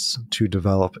pharmacists to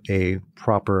develop a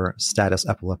proper status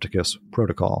epilepticus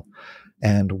protocol,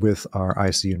 and with our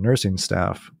ICU nursing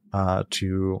staff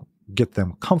to get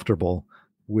them comfortable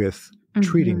with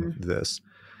treating this.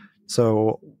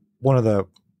 So one of the,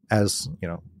 as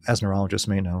neurologists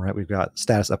may know, right, we've got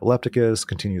status epilepticus,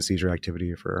 continuous seizure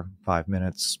activity for 5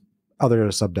 minutes,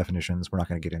 other sub-definitions we're not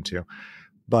going to get into.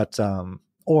 But,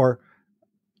 or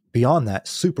beyond that,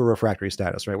 super refractory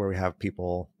status, right, where we have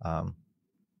people, or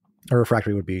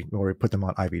refractory would be where we put them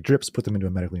on IV drips, put them into a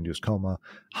medically induced coma,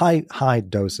 high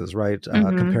doses, right,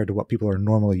 compared to what people are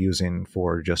normally using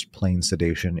for just plain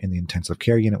sedation in the intensive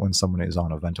care unit when someone is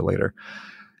on a ventilator.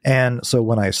 And so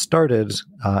when I started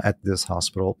at this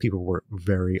hospital, people were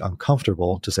very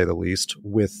uncomfortable, to say the least,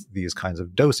 with these kinds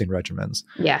of dosing regimens.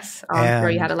 Yes. I'm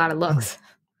sure you had And a lot of looks.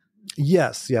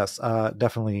 yes,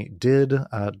 definitely did.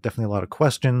 Definitely a lot of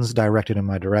questions directed in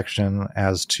my direction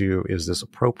as to, is this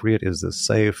appropriate? Is this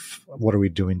safe? What are we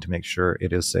doing to make sure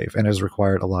it is safe? And it has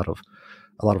required a lot of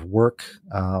work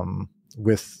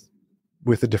with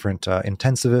the different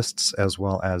intensivists as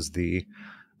well as the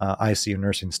ICU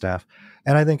nursing staff.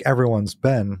 And I think everyone's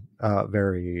been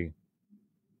very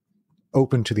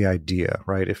open to the idea,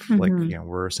 right? If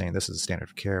we're saying this is standard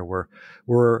of care,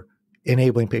 we're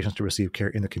enabling patients to receive care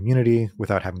in the community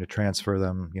without having to transfer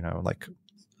them,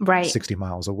 Right. 60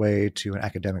 miles away to an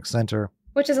academic center.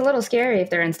 Which is a little scary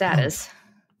if they're in status.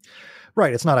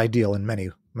 Right. It's not ideal in many,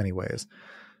 many ways.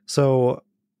 So,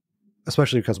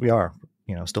 especially because we are,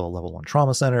 still a level 1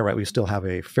 trauma center, right? We still have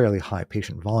a fairly high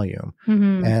patient volume.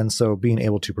 And so being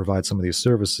able to provide some of these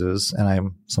services, and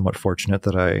I'm somewhat fortunate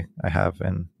that I have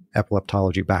an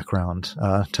epileptology background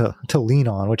to lean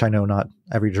on, which I know not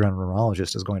every general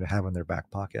neurologist is going to have in their back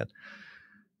pocket.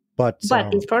 But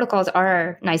these protocols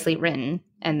are nicely written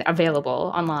and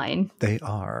available online. They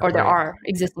are. Or there are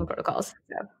existing protocols.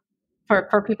 So.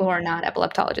 For people who are not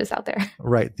epileptologists out there.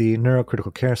 Right. The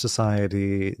Neurocritical Care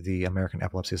Society, the American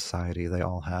Epilepsy Society, they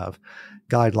all have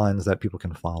guidelines that people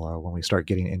can follow when we start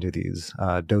getting into these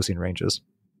dosing ranges.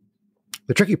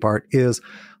 The tricky part is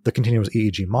the continuous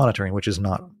EEG monitoring, which is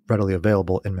not readily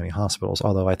available in many hospitals,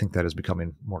 although I think that is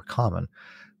becoming more common.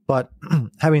 But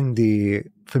having the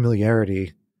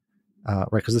familiarity, right,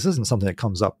 because this isn't something that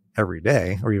comes up every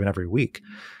day or even every week,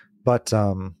 but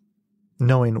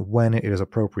knowing when it is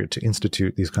appropriate to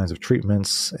institute these kinds of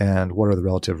treatments and what are the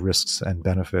relative risks and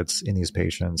benefits in these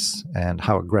patients and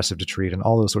how aggressive to treat and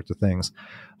all those sorts of things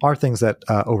are things that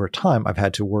over time I've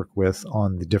had to work with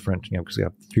on the different, because we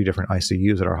have 3 different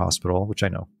ICUs at our hospital, which I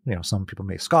know, some people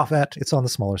may scoff at. It's on the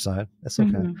smaller side. That's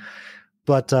okay.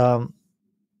 But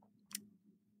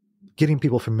getting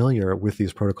people familiar with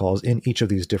these protocols in each of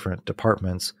these different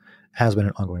departments has been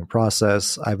an ongoing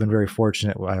process. I've been very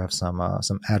fortunate. I have some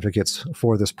advocates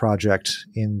for this project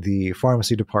in the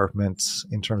pharmacy department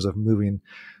in terms of moving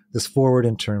this forward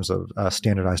in terms of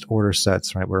standardized order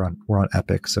sets. Right, we're on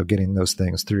Epic, so getting those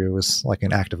things through is like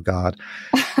an act of God.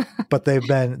 But they've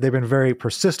been very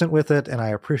persistent with it, and I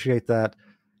appreciate that.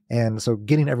 And so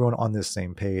getting everyone on this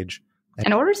same page.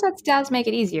 And order sets does make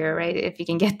it easier, right? If you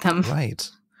can get them. Right.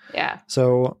 Yeah.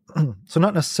 So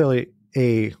not necessarily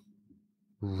a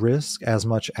risk as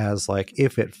much as like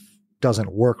if it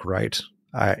doesn't work right,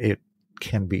 it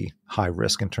can be high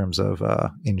risk in terms of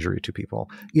injury to people,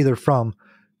 either from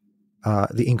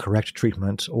the incorrect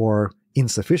treatment or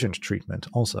insufficient treatment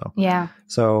also. Yeah.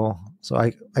 So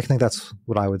I think that's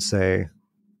what I would say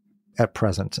at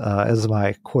present as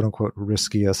my quote unquote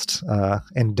riskiest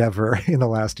endeavor in the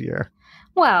last year.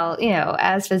 Well,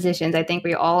 as physicians, I think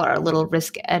we all are a little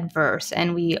risk adverse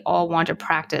and we all want to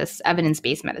practice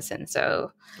evidence-based medicine.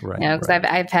 So, because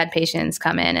I've had patients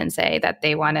come in and say that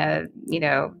they want to,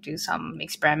 do some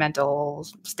experimental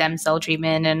stem cell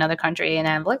treatment in another country. And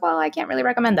I'm like, well, I can't really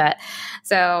recommend that.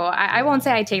 So I won't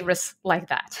say I take risks like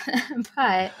that,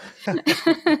 but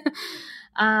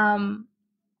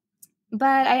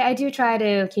I do try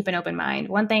to keep an open mind.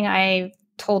 One thing I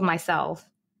told myself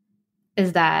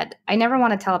is that I never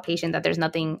want to tell a patient that there's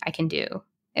nothing I can do.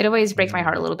 It always breaks my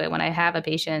heart a little bit when I have a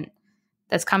patient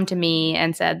that's come to me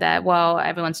and said that, well,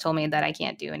 everyone's told me that I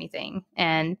can't do anything.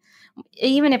 And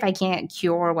even if I can't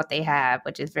cure what they have,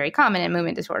 which is very common in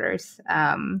movement disorders,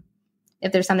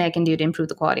 if there's something I can do to improve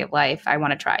the quality of life, I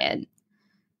want to try it.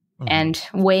 And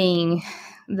weighing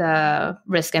the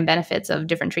risk and benefits of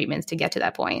different treatments to get to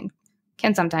that point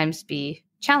can sometimes be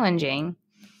challenging.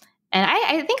 And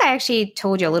I think I actually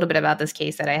told you a little bit about this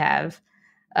case that I have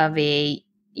of a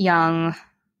young,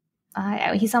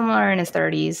 he's somewhere in his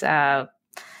 30s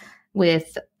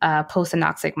with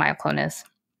post-anoxic myoclonus.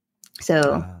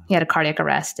 So he had a cardiac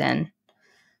arrest and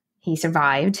he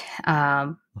survived.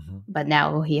 But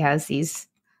now he has these,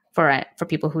 for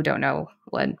people who don't know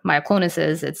what myoclonus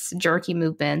is, it's jerky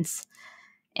movements.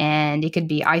 And it could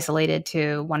be isolated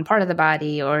to one part of the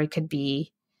body or it could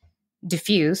be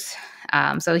diffuse.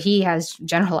 So he has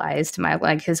generalized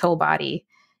his whole body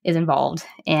is involved.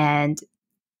 And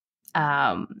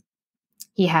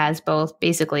he has both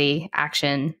basically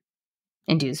action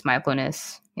induced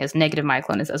myoclonus. He has negative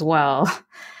myoclonus as well.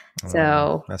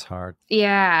 So that's hard.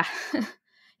 Yeah.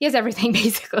 He has everything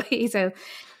basically. So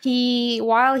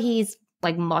while he's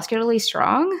like muscularly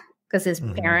strong, because his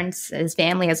parents, his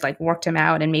family has like worked him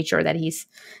out and made sure that he's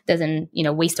doesn't,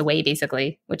 waste away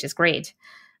basically, which is great.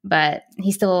 but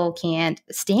he still can't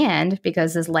stand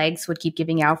because his legs would keep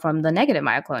giving out from the negative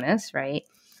myoclonus, right?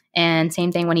 And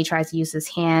same thing when he tries to use his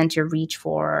hand to reach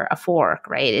for a fork,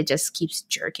 right? It just keeps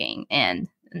jerking. And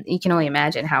you can only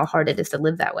imagine how hard it is to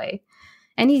live that way.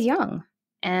 And he's young.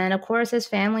 And of course, his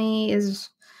family is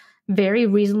very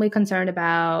reasonably concerned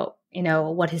about,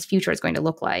 what his future is going to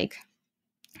look like.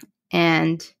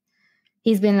 And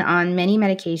he's been on many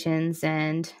medications,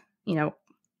 and,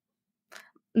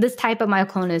 this type of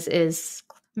myoclonus is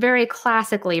very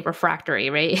classically refractory,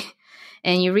 right?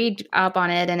 And you read up on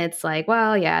it and it's like,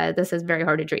 well, yeah, this is very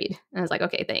hard to treat. And I was like,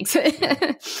 okay, thanks.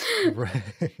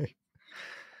 Right.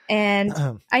 And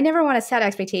I never want to set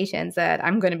expectations that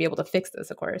I'm going to be able to fix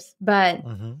this, of course. But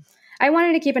I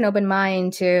wanted to keep an open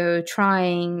mind to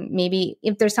trying, maybe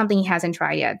if there's something he hasn't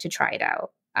tried yet, to try it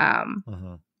out.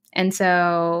 And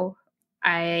so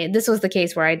this was the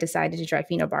case where I decided to try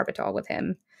phenobarbital with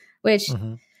him, which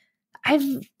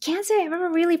I can't say I've ever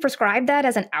really prescribed that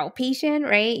as an outpatient,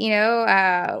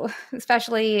 right?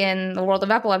 Especially in the world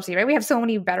of epilepsy, right? We have so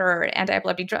many better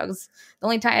anti-epileptic drugs. The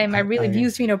only time I really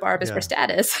used phenobarb is for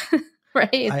status,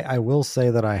 right? I will say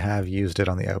that I have used it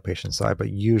on the outpatient side, but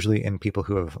usually in people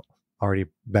who have already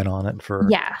been on it for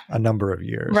a number of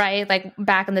years. Right. Like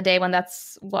back in the day when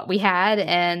that's what we had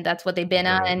and that's what they've been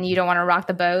on, and you don't want to rock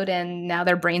the boat, and now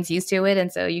their brain's used to it.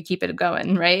 And so you keep it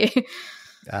going, right?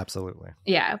 Absolutely.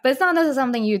 Yeah. But it's not necessarily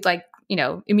something you'd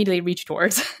immediately reach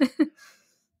towards.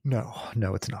 No,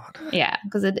 it's not. Yeah.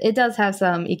 Because it does have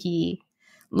some icky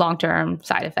long-term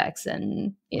side effects,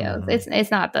 and,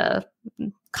 it's not the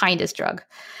kindest drug.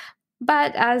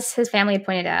 But as his family had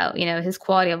pointed out, his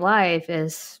quality of life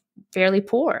is fairly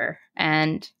poor,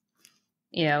 and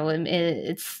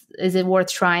is it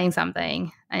worth trying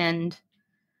something? And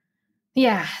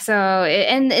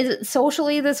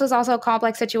socially this was also a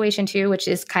complex situation too, which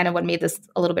is kind of what made this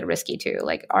a little bit risky too.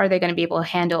 Like, are they going to be able to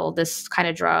handle this kind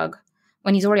of drug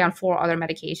when he's already on 4 other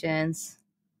medications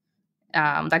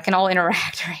that can all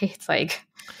interact, right? It's like,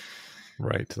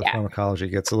 right, the pharmacology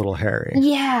gets a little hairy.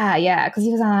 Yeah, because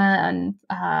he was on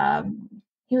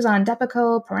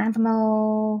Depakote,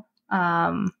 perampanel.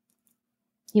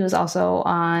 He was also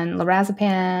on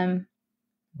lorazepam,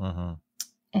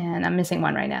 and I'm missing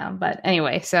one right now. But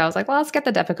anyway, so I was like, well, let's get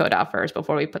the Depakote out first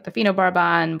before we put the phenobarb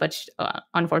on, which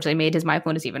unfortunately made his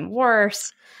myoclonus even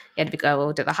worse. He had to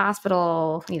go to the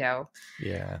hospital, Yeah.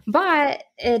 But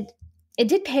it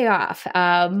did pay off.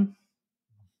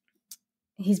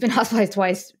 He's been hospitalized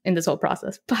twice in this whole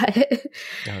process, but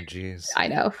oh, geez, I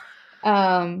know.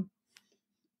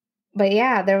 But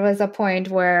yeah, there was a point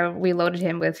where we loaded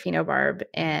him with phenobarb,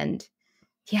 and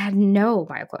he had no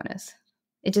myoclonus.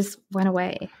 It just went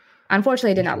away.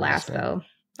 Unfortunately, it did not last though.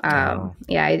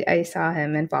 Yeah, I saw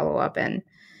him in follow up, and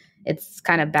it's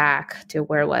kind of back to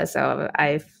where it was. So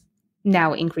I've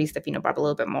now increased the phenobarb a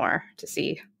little bit more to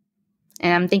see.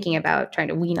 And I'm thinking about trying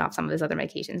to wean off some of his other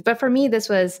medications. But for me, this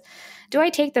was, do I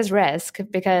take this risk?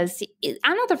 Because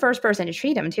I'm not the first person to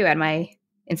treat him, too, at my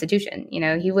institution.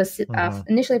 He was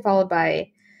initially followed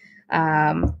by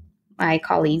my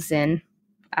colleagues in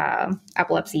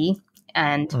epilepsy.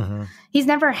 And he's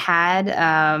never had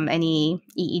any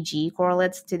EEG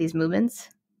correlates to these movements.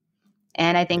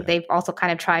 And I think they've also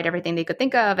kind of tried everything they could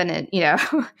think of. And,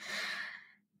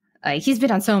 like, he's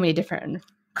been on so many different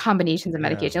combinations of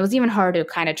medication. It was even hard to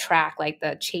kind of track like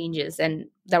the changes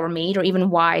that were made, or even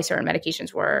why certain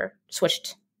medications were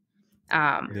switched.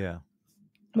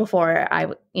 Before I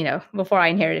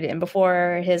inherited it, and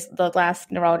before the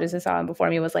last neurologist who saw him before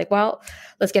me was like, well,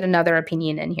 let's get another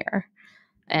opinion in here.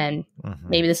 And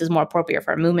maybe this is more appropriate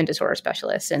for a movement disorder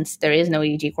specialist, since there is no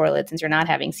EEG correlate, since you're not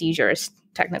having seizures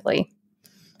technically.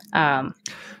 You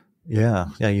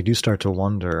do start to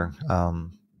wonder,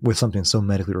 with something so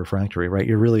medically refractory, right?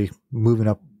 You're really moving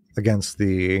up against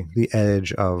the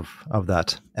edge of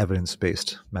that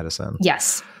evidence-based medicine.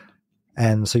 Yes.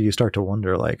 And so you start to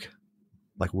wonder, like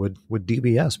would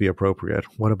DBS be appropriate?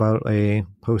 What about a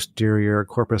posterior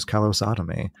corpus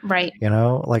callosotomy? Right.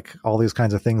 Like all these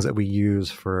kinds of things that we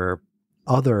use for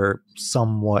other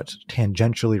somewhat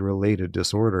tangentially related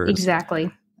disorders.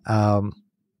 Exactly.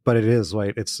 But it is,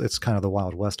 right? It's kind of the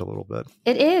Wild West a little bit.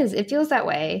 It is. It feels that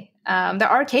way. There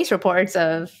are case reports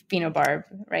of phenobarb,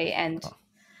 right? And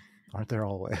aren't there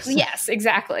always? Yes,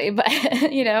 exactly. But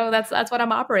that's what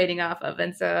I'm operating off of.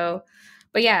 And so,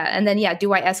 but yeah, and then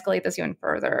do I escalate this even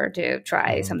further to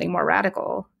try something more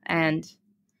radical? And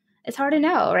it's hard to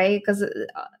know, right? Because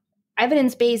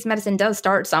evidence-based medicine does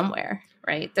start somewhere.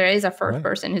 Right. There is a first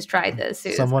person who's tried this.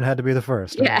 Someone had to be the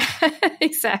first. Yeah,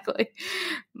 exactly.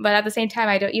 But at the same time,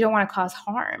 you don't want to cause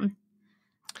harm.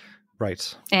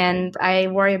 Right. And I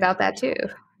worry about that too.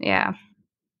 Yeah.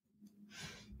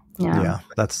 Yeah,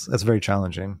 that's very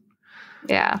challenging.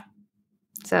 Yeah.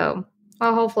 So,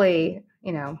 well, hopefully,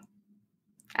 I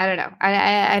don't know.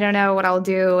 I don't know what I'll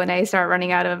do when I start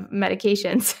running out of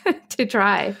medications to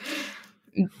try.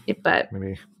 But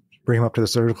Maybe bring them up to the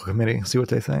surgical committee, see what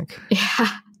they think. yeah,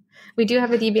 we do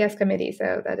have a DBS committee,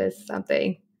 so that is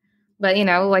something. But,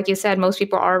 like you said, most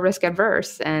people are risk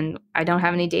adverse, and I don't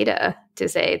have any data to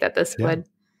say that this would.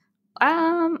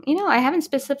 I haven't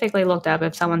specifically looked up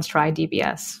if someone's tried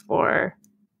DBS for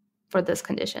this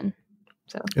condition.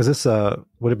 So is this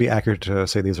would it be accurate to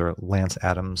say these are Lance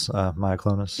Adams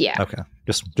myoclonus? Yeah. Okay.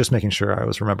 Just making sure I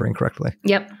was remembering correctly.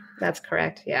 Yep, that's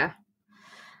correct. Yeah.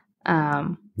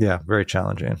 Yeah, very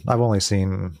challenging. I've only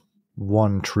seen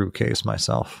one true case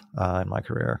myself in my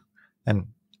career, and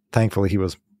thankfully he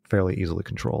was fairly easily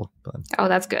controlled. But oh,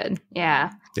 that's good.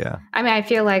 Yeah. Yeah. I mean, I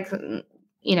feel like a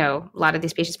lot of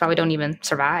these patients probably don't even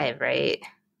survive, right?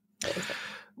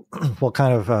 Well,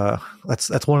 kind of.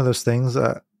 That's one of those things.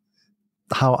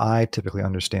 How I typically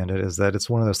understand it is that it's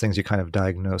one of those things you kind of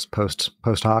diagnose post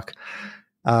hoc,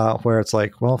 where it's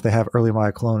like, well, if they have early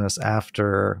myoclonus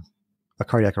after a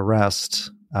cardiac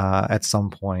arrest, at some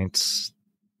point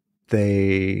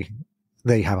they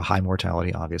have a high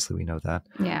mortality. Obviously, we know that.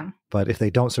 Yeah. But if they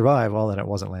don't survive, well, then it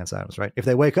wasn't Lance Adams, right? If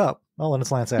they wake up, well, then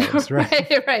it's Lance Adams,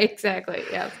 right? right, exactly.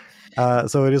 Yeah.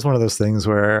 So it is one of those things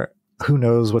where who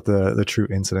knows what the true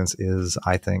incidence is.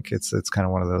 I think it's kind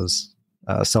of one of those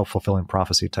self-fulfilling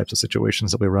prophecy types of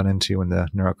situations that we run into in the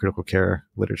neurocritical care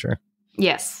literature.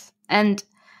 Yes. And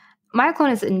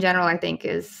myoclonus in general, I think,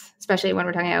 is, especially when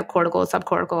we're talking about cortical,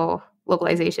 subcortical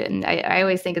localization, I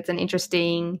always think it's an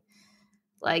interesting,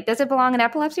 like, does it belong in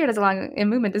epilepsy or does it belong in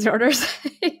movement disorders?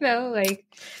 Like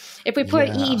if we put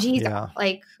EEGs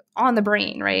like on the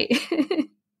brain, right?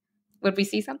 Would we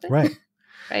see something? Right.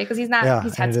 Right. Because he's not,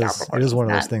 he's had scalp recordings. It is one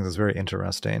of those things that's very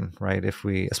interesting, right?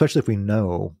 Especially if we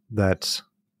know that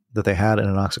they had an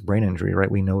anoxic brain injury, right?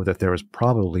 We know that there was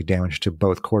probably damage to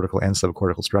both cortical and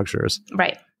subcortical structures.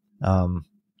 Right.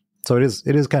 So it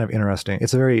is kind of interesting.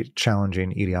 It's a very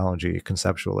challenging etiology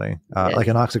conceptually. Like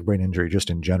anoxic brain injury just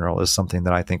in general is something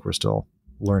that I think we're still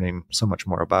learning so much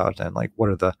more about, and like what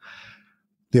are the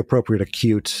appropriate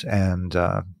acute and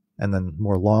then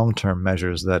more long-term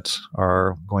measures that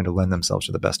are going to lend themselves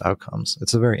to the best outcomes.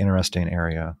 It's a very interesting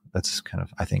area that's kind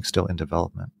of, I think, still in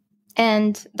development.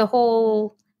 And the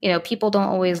whole, people don't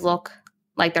always look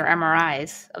like their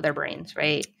MRIs of their brains,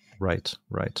 right? Right.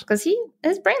 Because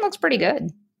his brain looks pretty good.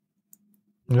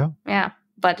 Yeah. Yeah.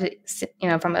 But,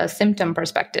 from a symptom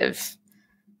perspective,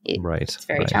 it's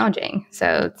very challenging.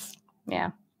 So it's, yeah.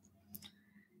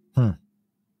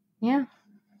 Yeah.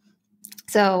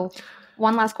 So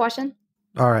one last question.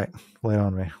 All right. Lay it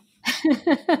on me.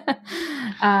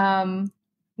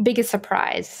 Biggest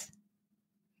surprise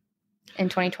in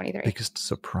 2023. Biggest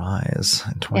surprise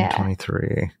in 2023.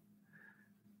 Yeah.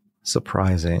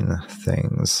 Surprising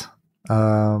things.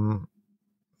 God,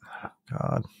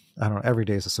 I don't know. Every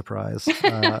day is a surprise. In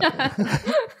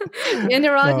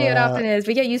neurology, it often is.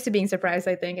 We get used to being surprised,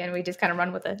 I think, and we just kind of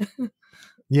run with it.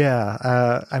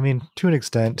 Yeah. I mean, to an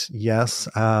extent, yes.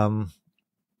 I'm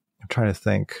trying to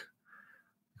think.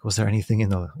 Was there anything in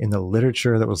the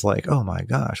literature that was like, oh my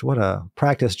gosh, what a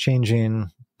practice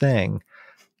changing thing?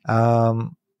 I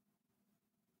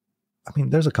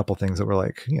mean, there's a couple things that were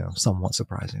like, somewhat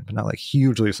surprising, but not like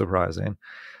hugely surprising.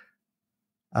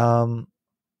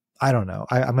 I don't know.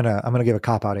 I'm gonna give a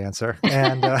cop-out answer,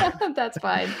 and that's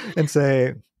fine. And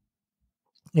say,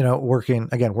 working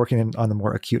on the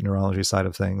more acute neurology side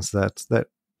of things, that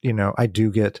I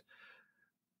do get.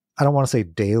 I don't want to say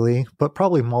daily, but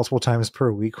probably multiple times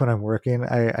per week when I'm working,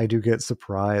 I do get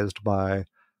surprised by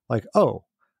like, oh,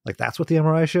 like that's what the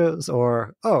MRI shows,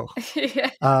 or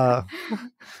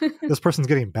this person's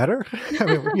getting better. I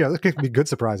mean, there could be good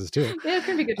surprises too. Yeah, it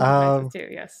could be good surprises too.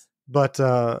 Yes, but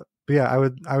yeah,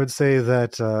 I would say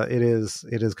that it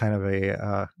is kind of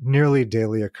a nearly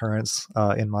daily occurrence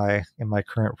in my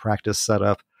current practice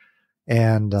setup.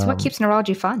 And so what keeps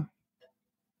neurology fun?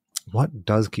 What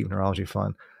does keep neurology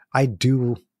fun? I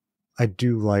do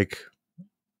like,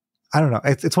 I don't know.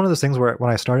 It's one of those things where when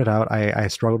I started out, I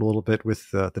struggled a little bit with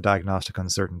the diagnostic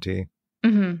uncertainty,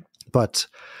 but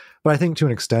I think to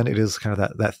an extent it is kind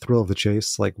of that thrill of the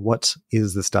chase. Like, what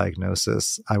is this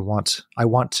diagnosis? I want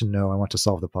to know. I want to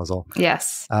solve the puzzle.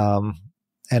 Yes.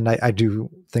 And I do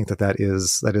think that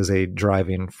is a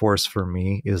driving force for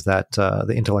me, is that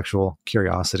the intellectual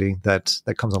curiosity that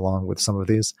comes along with some of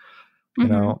these.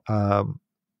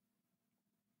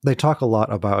 They talk a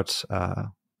lot about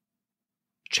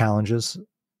challenges.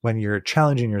 When you're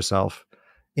challenging yourself,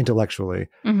 intellectually.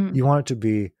 Mm-hmm. You want it to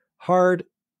be hard,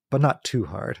 but not too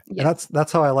hard. Yes. And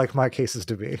that's how I like my cases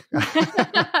to be.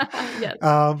 Yes.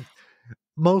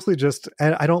 Mostly just,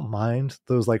 and I don't mind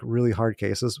those like really hard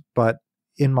cases, but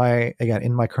in my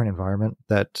current environment,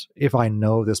 that if I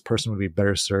know this person would be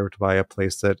better served by a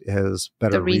place that has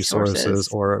better The resources.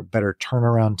 or better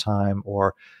turnaround time,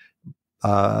 or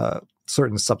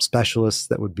certain subspecialists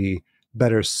that would be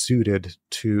better suited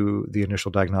to the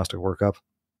initial diagnostic workup,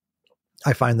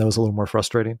 I find those a little more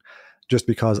frustrating, just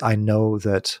because I know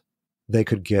that they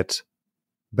could get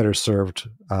better served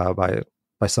by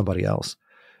somebody else.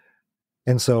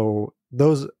 And so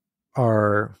those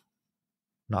are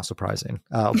not surprising,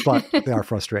 but they are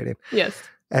frustrating. Yes.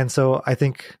 And so I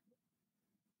think,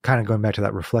 kind of going back to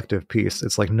that reflective piece,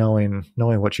 it's like knowing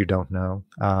what you don't know.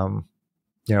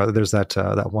 There's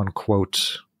that one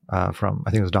quote from,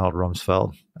 I think it was Donald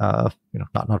Rumsfeld. Not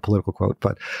a political quote,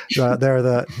 but there are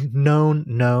the known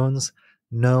knowns,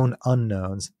 known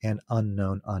unknowns, and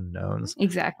unknown unknowns.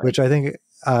 Exactly. Which I think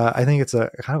it's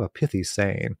a kind of a pithy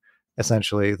saying,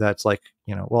 essentially. That's like,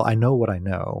 well, I know what I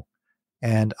know,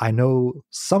 and I know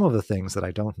some of the things that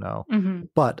I don't know, mm-hmm.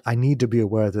 but I need to be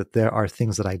aware that there are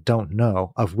things that I don't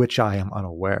know of which I am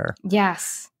unaware.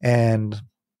 Yes. And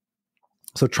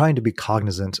so trying to be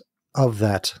cognizant of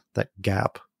that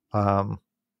gap.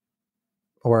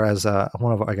 Or as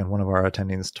one of our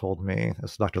attendings told me,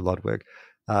 as Dr. Ludwig,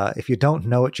 if you don't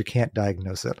know it, you can't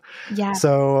diagnose it. Yeah.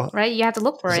 So right, you have to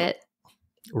look for it.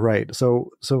 Right.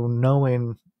 So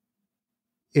knowing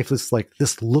if it's like,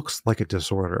 this looks like a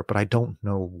disorder, but I don't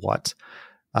know what,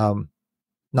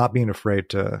 not being afraid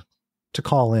to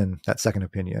call in that second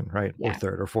opinion, right? Yeah. Or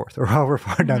third or fourth, or however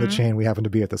far down the chain we happen to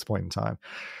be at this point in time.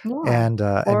 Yeah. And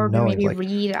knowing, maybe like,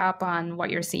 read up on what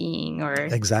you're seeing, or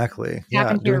exactly.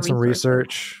 Yeah. Doing some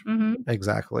research. Mm-hmm.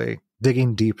 Exactly.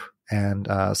 Digging deep and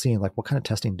seeing like, what kind of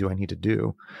testing do I need to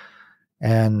do?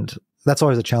 And that's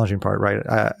always a challenging part, right?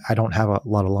 I don't have a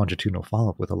lot of longitudinal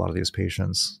follow-up with a lot of these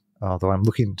patients, although I'm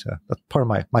looking to, that's part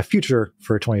of my future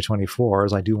for 2024,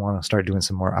 is I do want to start doing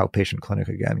some more outpatient clinic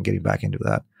again and getting back into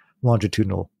that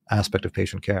longitudinal aspect of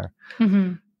patient care.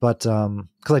 Mm-hmm. But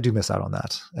because I do miss out on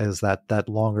that, is that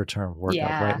longer term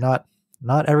workup, right?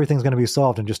 Not everything's going to be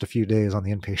solved in just a few days on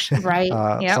the inpatient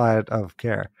side of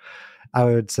care. I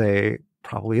would say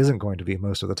probably isn't going to be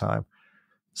most of the time.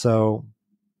 So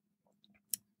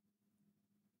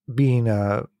being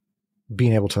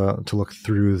able to look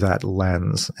through that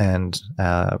lens and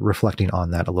reflecting on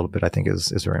that a little bit, I think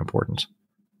is very important.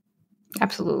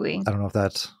 Absolutely. I don't know if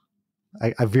that's,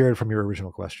 I veered from your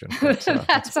original question. But,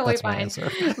 that's totally fine.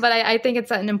 But I think it's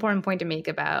an important point to make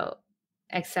about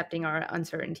accepting our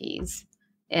uncertainties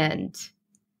and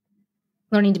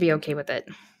learning to be okay with it.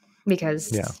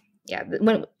 Because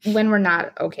when we're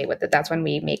not okay with it, that's when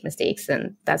we make mistakes,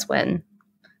 and that's when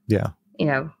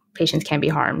patients can be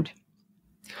harmed.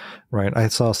 Right. I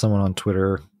saw someone on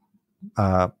Twitter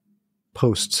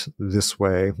post this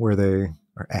way, where they,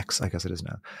 or X, I guess it is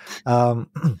now.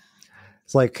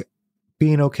 It's like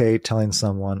being okay telling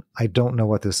someone, I don't know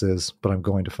what this is, but I'm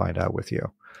going to find out with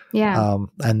you. Yeah.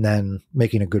 And then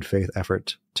making a good faith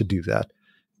effort to do that.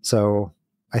 So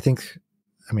I think,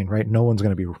 right, no one's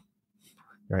going to be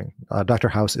right. Dr.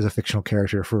 House is a fictional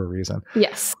character for a reason.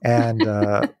 Yes. And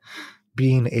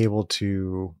being able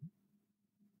to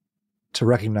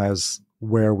recognize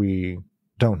where we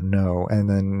don't know, and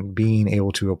then being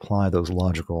able to apply those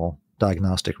logical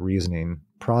diagnostic reasoning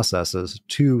processes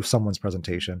to someone's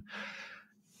presentation,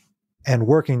 and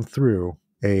working through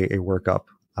a workup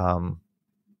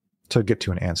to get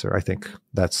to an answer. I think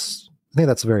that's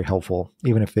very helpful,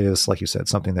 even if it is, like you said,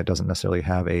 something that doesn't necessarily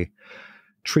have a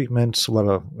treatment, let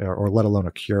alone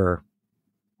a cure.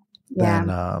 Yeah.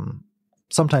 Then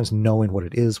sometimes knowing what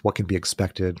it is, what can be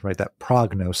expected, right? That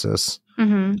prognosis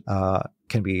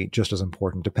can be just as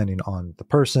important, depending on the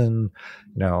person.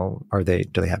 Do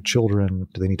they have children?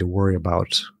 Do they need to worry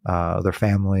about their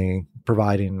family,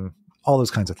 providing all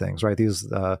those kinds of things, right? These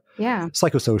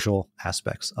psychosocial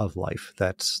aspects of life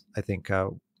that I think a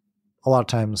lot of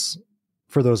times,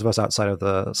 for those of us outside of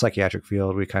the psychiatric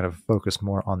field, we kind of focus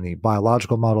more on the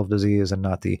biological model of disease and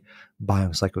not the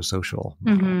biopsychosocial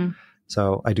model.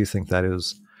 So I do think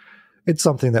it's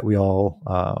something that we all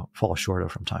fall short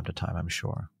of from time to time, I'm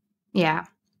sure. Yeah.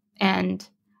 And,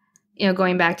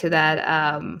 going back to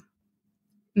that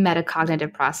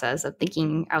metacognitive process of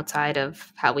thinking outside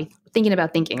of how we thinking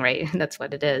about thinking, right? That's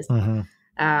what it is.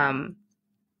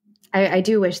 I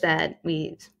do wish that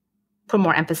we put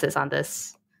more emphasis on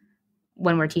this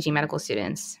when we're teaching medical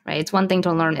students, right? It's one thing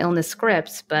to learn illness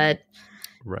scripts, but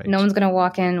Right. No one's going to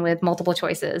walk in with multiple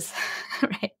choices,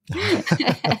 right?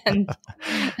 And,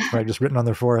 Right, just written on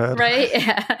their forehead. right?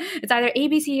 Yeah. It's either A,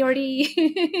 B, C, or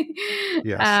D.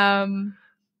 Yes.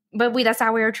 But that's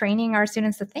how we are training our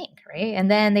students to think, right? And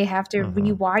then they have to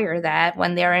rewire that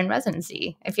when they're in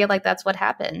residency. I feel like that's what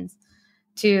happens,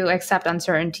 to accept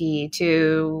uncertainty,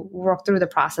 to work through the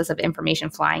process of information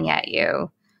flying at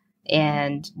you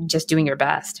and just doing your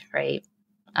best, right?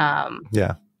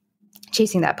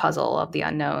 Chasing that puzzle of the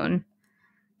unknown,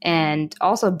 and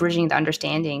also bridging the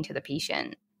understanding to the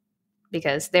patient,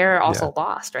 because they're also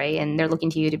lost, right? And they're looking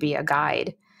to you to be a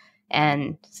guide.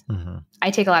 And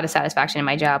I take a lot of satisfaction in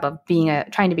my job of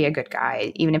trying to be a good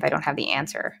guide, even if I don't have the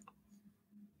answer.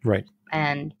 Right.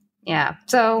 And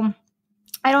so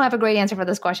I don't have a great answer for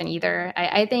this question either.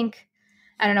 I think,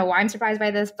 I don't know why I'm surprised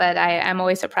by this, but I'm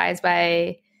always surprised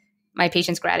by my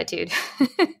patient's gratitude.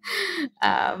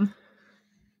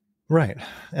 Right.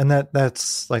 And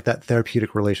that's like that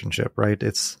therapeutic relationship, right?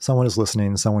 It's someone is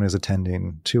listening, someone is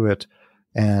attending to it,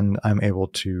 and I'm able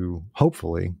to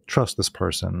hopefully trust this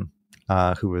person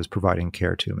who is providing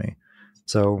care to me.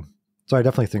 So I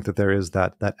definitely think that there is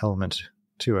that element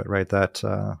to it, right? That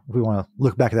if we want to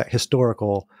look back at that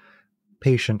historical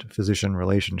patient-physician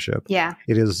relationship,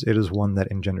 it is one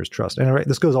that engenders trust. And right,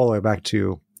 this goes all the way back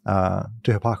to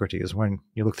Hippocrates. When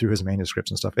you look through his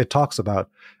manuscripts and stuff, it talks about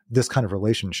this kind of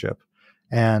relationship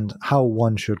and how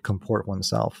one should comport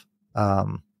oneself,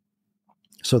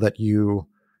 so that you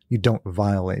don't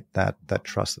violate that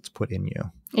trust that's put in you.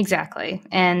 Exactly.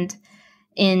 And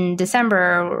in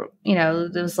December,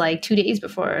 it was like 2 days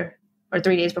before or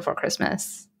 3 days before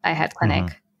Christmas, I had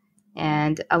clinic,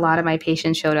 and a lot of my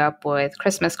patients showed up with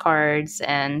Christmas cards,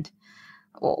 and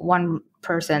one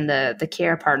person, the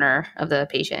care partner of the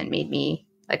patient, made me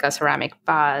like a ceramic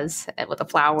vase with a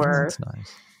flower. Oh, that's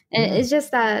nice. And it's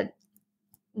just that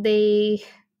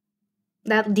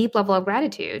that deep level of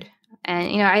gratitude.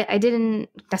 And, I didn't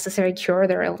necessarily cure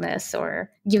their illness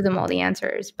or give them all the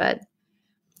answers, but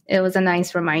it was a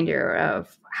nice reminder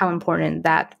of how important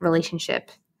that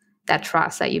relationship, that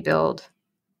trust that you build,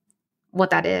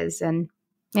 what that is. And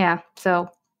so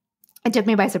it took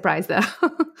me by surprise though.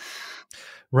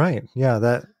 Right. Yeah,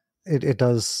 that it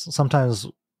does. Sometimes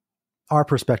our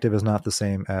perspective is not the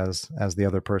same as the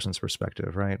other person's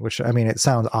perspective, right? Which, I mean, it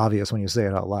sounds obvious when you say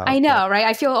it out loud. I know, right?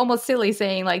 I feel almost silly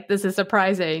saying like, this is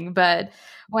surprising. But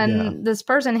when this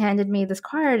person handed me this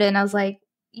card, and I was like,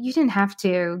 you didn't have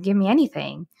to give me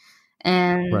anything.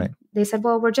 And they said,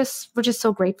 well, we're just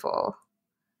so grateful.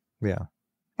 Yeah.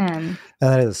 And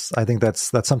that is, I think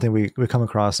that's something we come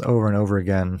across over and over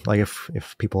again. Like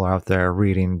if people are out there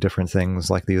reading different things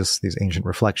like these ancient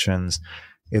reflections,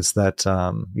 it's that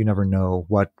you never know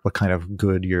what kind of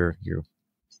good you're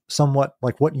somewhat,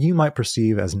 like what you might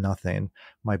perceive as nothing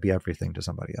might be everything to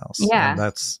somebody else. Yeah. And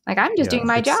that's like, I'm just doing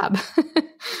my job.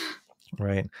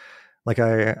 Right. Like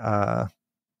I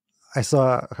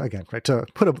saw, again, right, to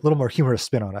put a little more humorous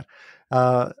spin on it.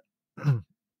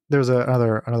 There's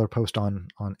another post on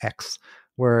X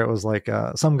where it was like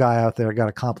some guy out there got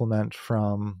a compliment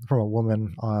from a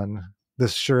woman on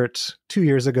this shirt 2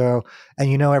 years ago,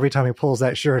 and every time he pulls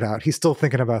that shirt out, he's still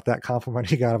thinking about that compliment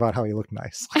he got about how he looked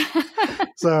nice.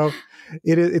 So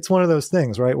it's one of those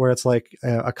things, right, where it's like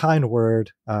a kind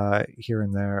word here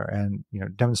and there, and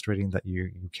demonstrating that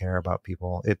you care about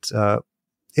people. It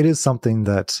is something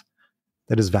that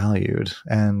is valued,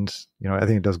 and I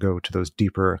think it does go to those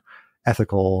deeper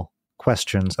ethical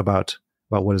questions about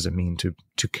what does it mean to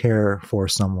care for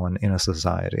someone in a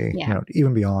society,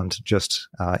 even beyond just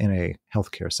in a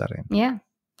healthcare setting. Yeah.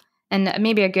 And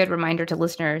maybe a good reminder to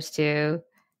listeners to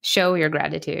show your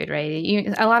gratitude,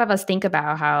 right? A lot of us think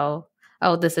about how,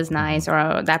 oh, this is nice, or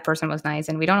oh, that person was nice,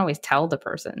 and we don't always tell the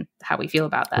person how we feel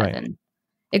about that. Right. And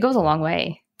it goes a long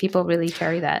way. People really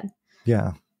carry that.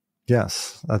 Yeah.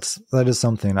 Yes. That is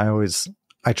something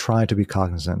I try to be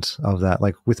cognizant of that,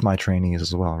 like with my trainees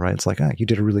as well, right? It's like, you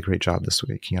did a really great job this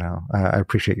week. I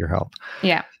appreciate your help.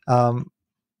 Yeah.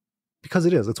 Because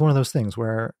it's one of those things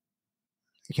where,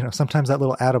 sometimes that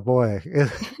little attaboy,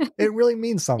 it really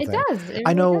means something. It does. It really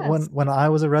I know does. when I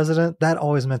was a resident, that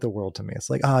always meant the world to me.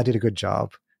 It's like, I did a good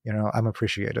job. I'm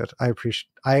appreciated. I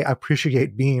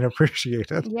appreciate being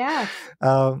appreciated. Yeah.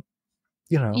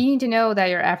 You need to know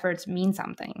that your efforts mean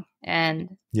something.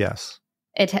 And yes.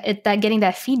 It that getting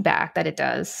that feedback that it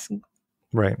does,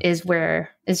 right, is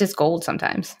just gold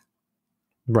sometimes.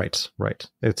 Right.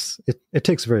 It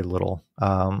takes very little,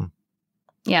 to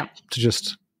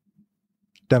just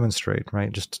demonstrate, right?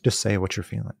 Just say what you're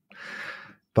feeling.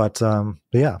 But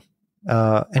yeah.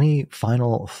 Any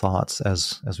final thoughts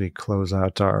as we close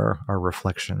out our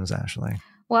reflections, Ashley?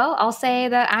 Well, I'll say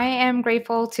that I am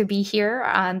grateful to be here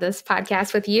on this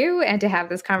podcast with you and to have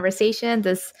this conversation,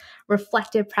 this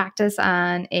reflective practice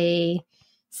on a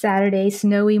Saturday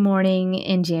snowy morning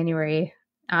in January.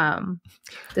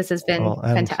 This has been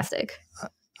fantastic.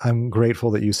 I'm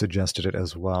grateful that you suggested it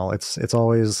as well. It's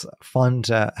always fun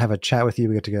to have a chat with you.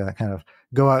 We get to kind of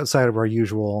go outside of our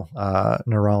usual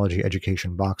neurology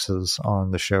education boxes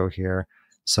on the show here.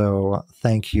 So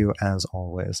thank you as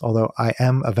always. Although I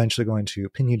am eventually going to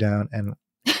pin you down and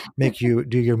make you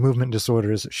do your movement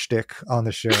disorders shtick on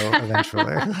the show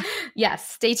eventually. Yes,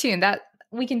 stay tuned. That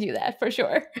we can do that for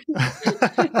sure.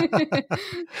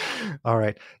 All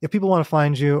right. If people want to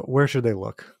find you, where should they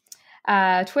look?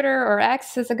 Twitter or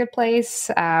X is a good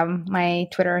place. My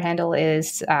Twitter handle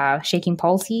is Shaking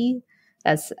Palsy.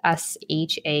 That's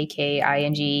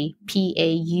SHAKINGPAULSY.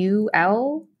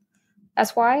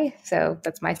 So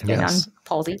that's my spin on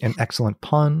palsy. An excellent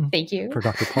pun. Thank you. For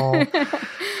Dr. Paul.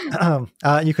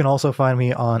 You can also find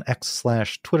me on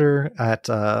X/Twitter at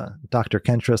Dr.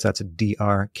 Kentris. That's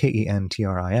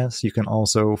DRKENTRIS. You can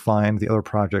also find the other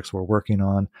projects we're working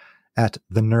on at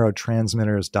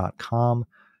theneurotransmitters.com.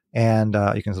 And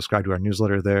you can subscribe to our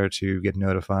newsletter there to get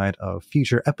notified of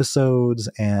future episodes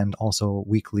and also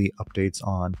weekly updates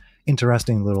on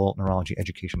interesting little neurology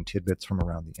education tidbits from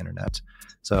around the internet.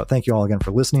 So thank you all again for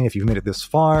listening if you've made it this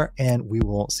far, and we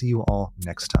will see you all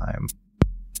next time.